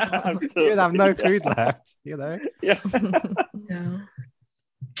 you'd have no food left, you know? Yeah.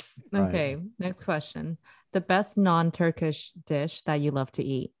 Okay, next question. The best non-Turkish dish that you love to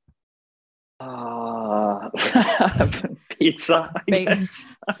eat? Pizza, I guess.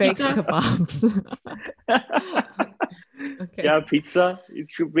 Fake kebabs. Okay. Yeah, pizza, it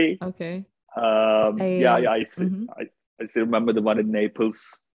should be. Okay. I still remember the one in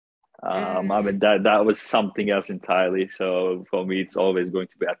Naples. I mean, that was something else entirely. So for me, it's always going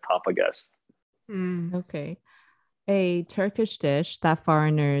to be at top, I guess. Okay. A Turkish dish that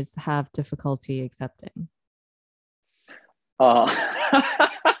foreigners have difficulty accepting.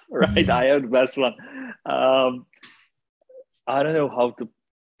 Right, I have the best one. I don't know how to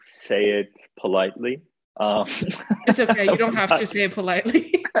say it politely. It's okay. You don't have to say it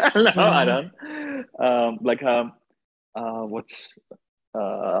politely. No, I don't.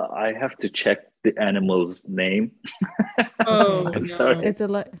 I have to check the animal's name. Oh, I'm no. sorry.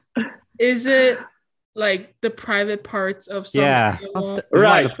 Is it like the private parts of some animal? It's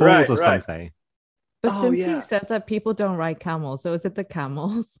like the balls or something. But since he says that people don't ride camels, so is it the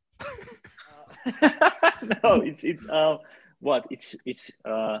camels? No, it's what? It's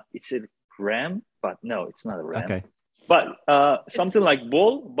a ram, but no, it's not a ram. Okay. But something like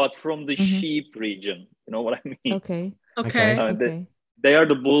bull, but from the sheep region. You know what I mean? Okay. They are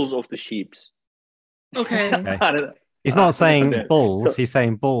the bulls of the sheeps. Okay. He's not saying bulls, he's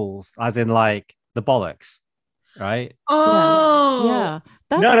saying bulls, as in like the bollocks, right? Oh, yeah.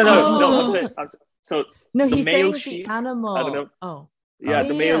 No. No, the he's male saying sheep, the animal. I don't know. Oh. Yeah,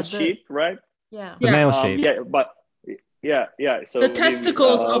 the male sheep, right? Yeah. The male sheep. Yeah. So the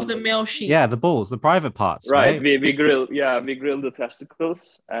testicles of the male sheep. Yeah, the balls, the private parts. Right. We grill the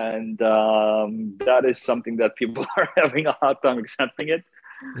testicles, and that is something that people are having a hard time accepting it.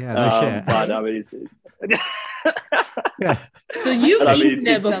 Yeah, no shit. But I mean, it's yeah. So you've eaten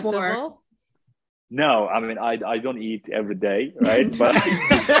it before? No, I mean, I don't eat every day, right? But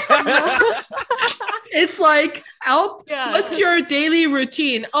it's like, Alp, what's your daily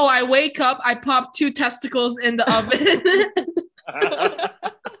routine? Oh, I wake up, I pop 2 testicles in the oven.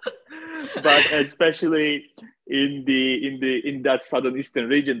 But especially in that southern eastern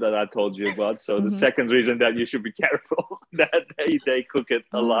region that I told you about. So the second reason that you should be careful that they cook it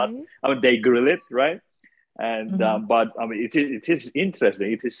a lot. I mean, they grill it, right? And but I mean, it is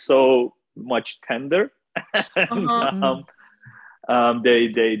interesting. It is so much tender. And,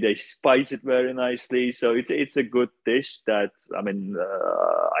 they spice it very nicely, so it's a good dish that I mean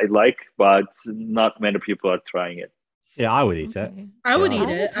I like, but not many people are trying it. Yeah, I would eat it. I would eat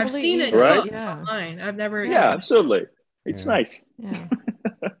it. I've seen it online. I've never. Yeah, absolutely. It's nice. Yeah.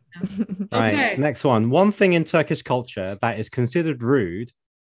 Right. Okay. Next one. One thing in Turkish culture that is considered rude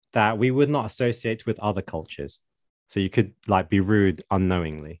that we would not associate with other cultures. So you could like be rude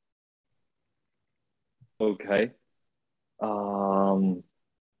unknowingly. Okay.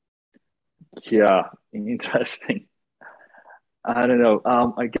 Yeah, interesting. I don't know.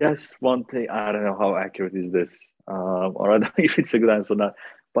 I guess one thing, I don't know how accurate is this, or I don't know if it's a good answer or not.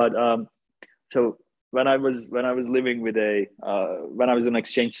 But so when I was living with when I was in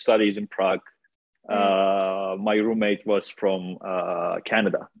exchange studies in Prague, my roommate was from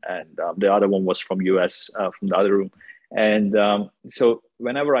Canada, and the other one was from US, from the other room. And so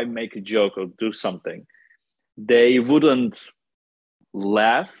whenever I make a joke or do something, they wouldn't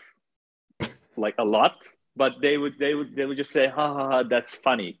laugh like a lot, but they would just say, ha ha ha, that's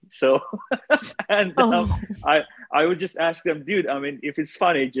funny. So and I would just ask them, dude, I mean, if it's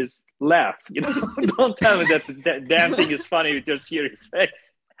funny, just laugh, you know. Don't tell me that the damn thing is funny with your serious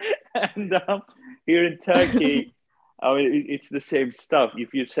face. And here in Turkey, I mean, it's the same stuff.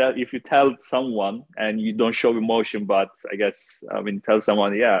 If you tell someone and you don't show emotion, but I guess, I mean, tell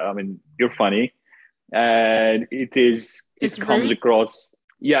someone, yeah, I mean, you're funny, and it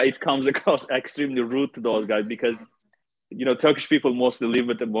comes across extremely rude to those guys, because, you know, Turkish people mostly live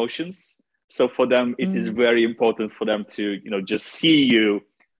with emotions. So for them, it is very important for them to, you know, just see you,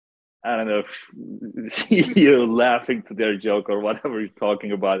 I don't know, see you laughing to their joke or whatever you're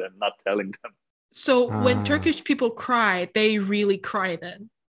talking about and not telling them. So when Turkish people cry, they really cry then,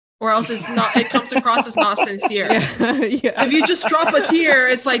 or else it comes across as not sincere. Yeah. If you just drop a tear,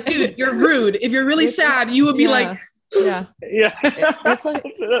 it's like, dude, you're rude. If you're really sad, you would be like, it's like,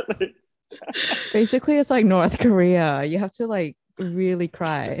 absolutely. Basically, it's like North Korea. You have to like really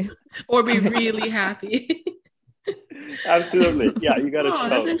cry. Or be really happy. Absolutely. Yeah, you gotta Oh, show.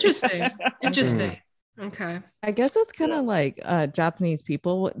 that's interesting. Interesting. Okay. I guess it's kind of Yeah. like Japanese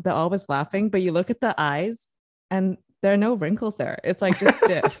people. They're always laughing, but you look at the eyes and there are no wrinkles there. It's like just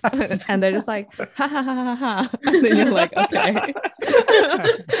stiff. And they're just like, ha ha ha ha ha. And then you're like, okay.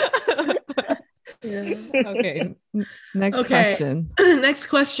 Yeah. Okay. Next Okay. question. Next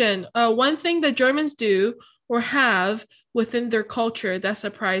question. One thing that Germans do or have within their culture that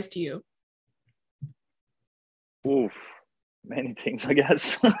surprised you. Oof, many things, I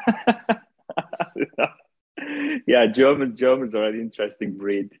guess. Yeah, Germans are an interesting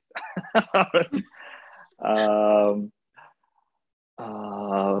breed. um,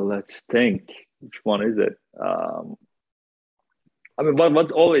 let's think. Which one is it? I mean,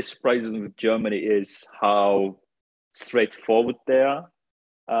 what always surprises me with Germany is how straightforward they are.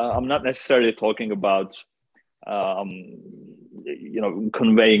 I'm not necessarily talking about,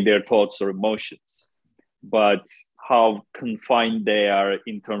 conveying their thoughts or emotions, but how confined they are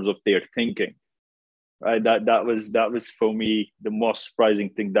in terms of their thinking. Right. That was for me the most surprising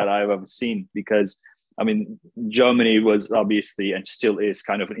thing that I've ever seen, because I mean, Germany was obviously and still is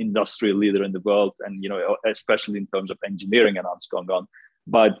kind of an industrial leader in the world, and especially in terms of engineering and what's going on.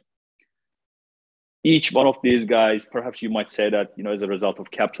 But each one of these guys, perhaps you might say that, as a result of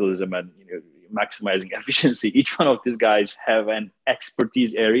capitalism and maximizing efficiency, each one of these guys have an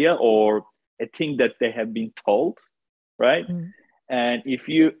expertise area or a thing that they have been told, right? Mm. And if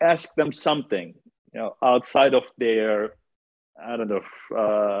you ask them something, outside of their, I don't know,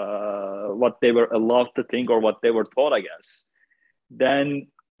 what they were allowed to think or what they were taught, I guess, then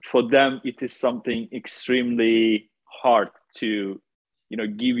for them it is something extremely hard to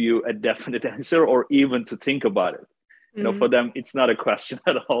give you a definite answer or even to think about it. For them it's not a question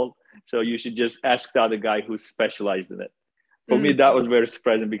at all, so you should just ask the other guy who's specialized in it. For me, that was very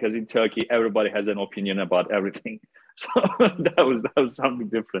surprising, because in Turkey everybody has an opinion about everything. So that was something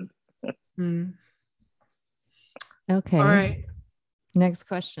different. Okay. All right. Next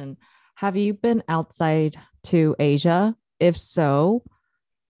question. Have you been outside to Asia? If so,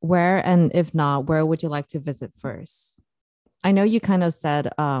 where? And if not, where would you like to visit first? I know you kind of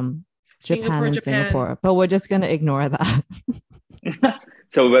said Japan and Singapore, but we're just going to ignore that.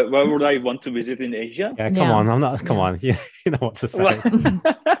 So where would I want to visit in Asia? Yeah, come on. I'm not. Come on. You know what to say.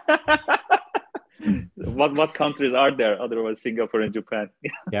 What countries are there other than Singapore and Japan?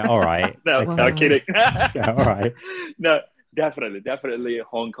 Yeah, all right. No, no, kidding. Yeah, all right. No, definitely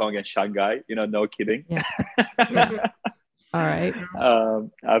Hong Kong and Shanghai. No kidding. Yeah. All right.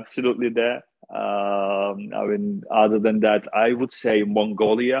 Absolutely there. I mean, other than that, I would say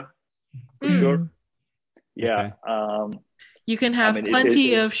Mongolia for sure. Yeah. Okay. You can have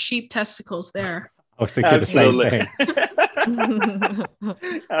plenty of sheep testicles there. I was thinking Absolutely. the same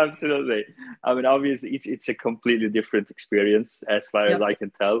thing. Absolutely. I mean, obviously, it's a completely different experience as far as I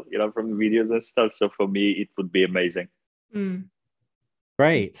can tell, from the videos and stuff. So for me, it would be amazing.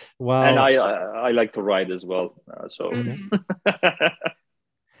 Great. Well, and I like to ride as well.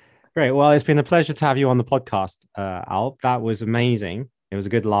 Great. Well, it's been a pleasure to have you on the podcast, Alp. That was amazing. It was a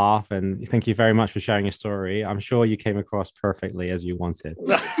good laugh, and thank you very much for sharing your story. I'm sure you came across perfectly as you wanted.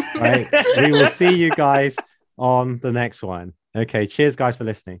 Right? We will see you guys on the next one. Okay. Cheers, guys, for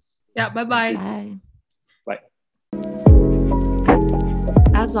listening. Yeah. Bye-bye. Bye. Bye.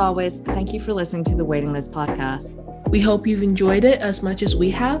 As always, thank you for listening to the Waiting List podcast. We hope you've enjoyed it as much as we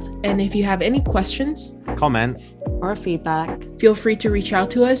have. And if you have any questions, comments, or feedback, feel free to reach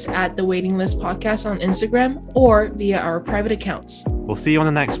out to us at the Waiting List Podcast on Instagram or via our private accounts. We'll see you on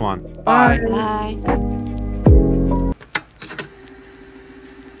the next one. Bye. Bye.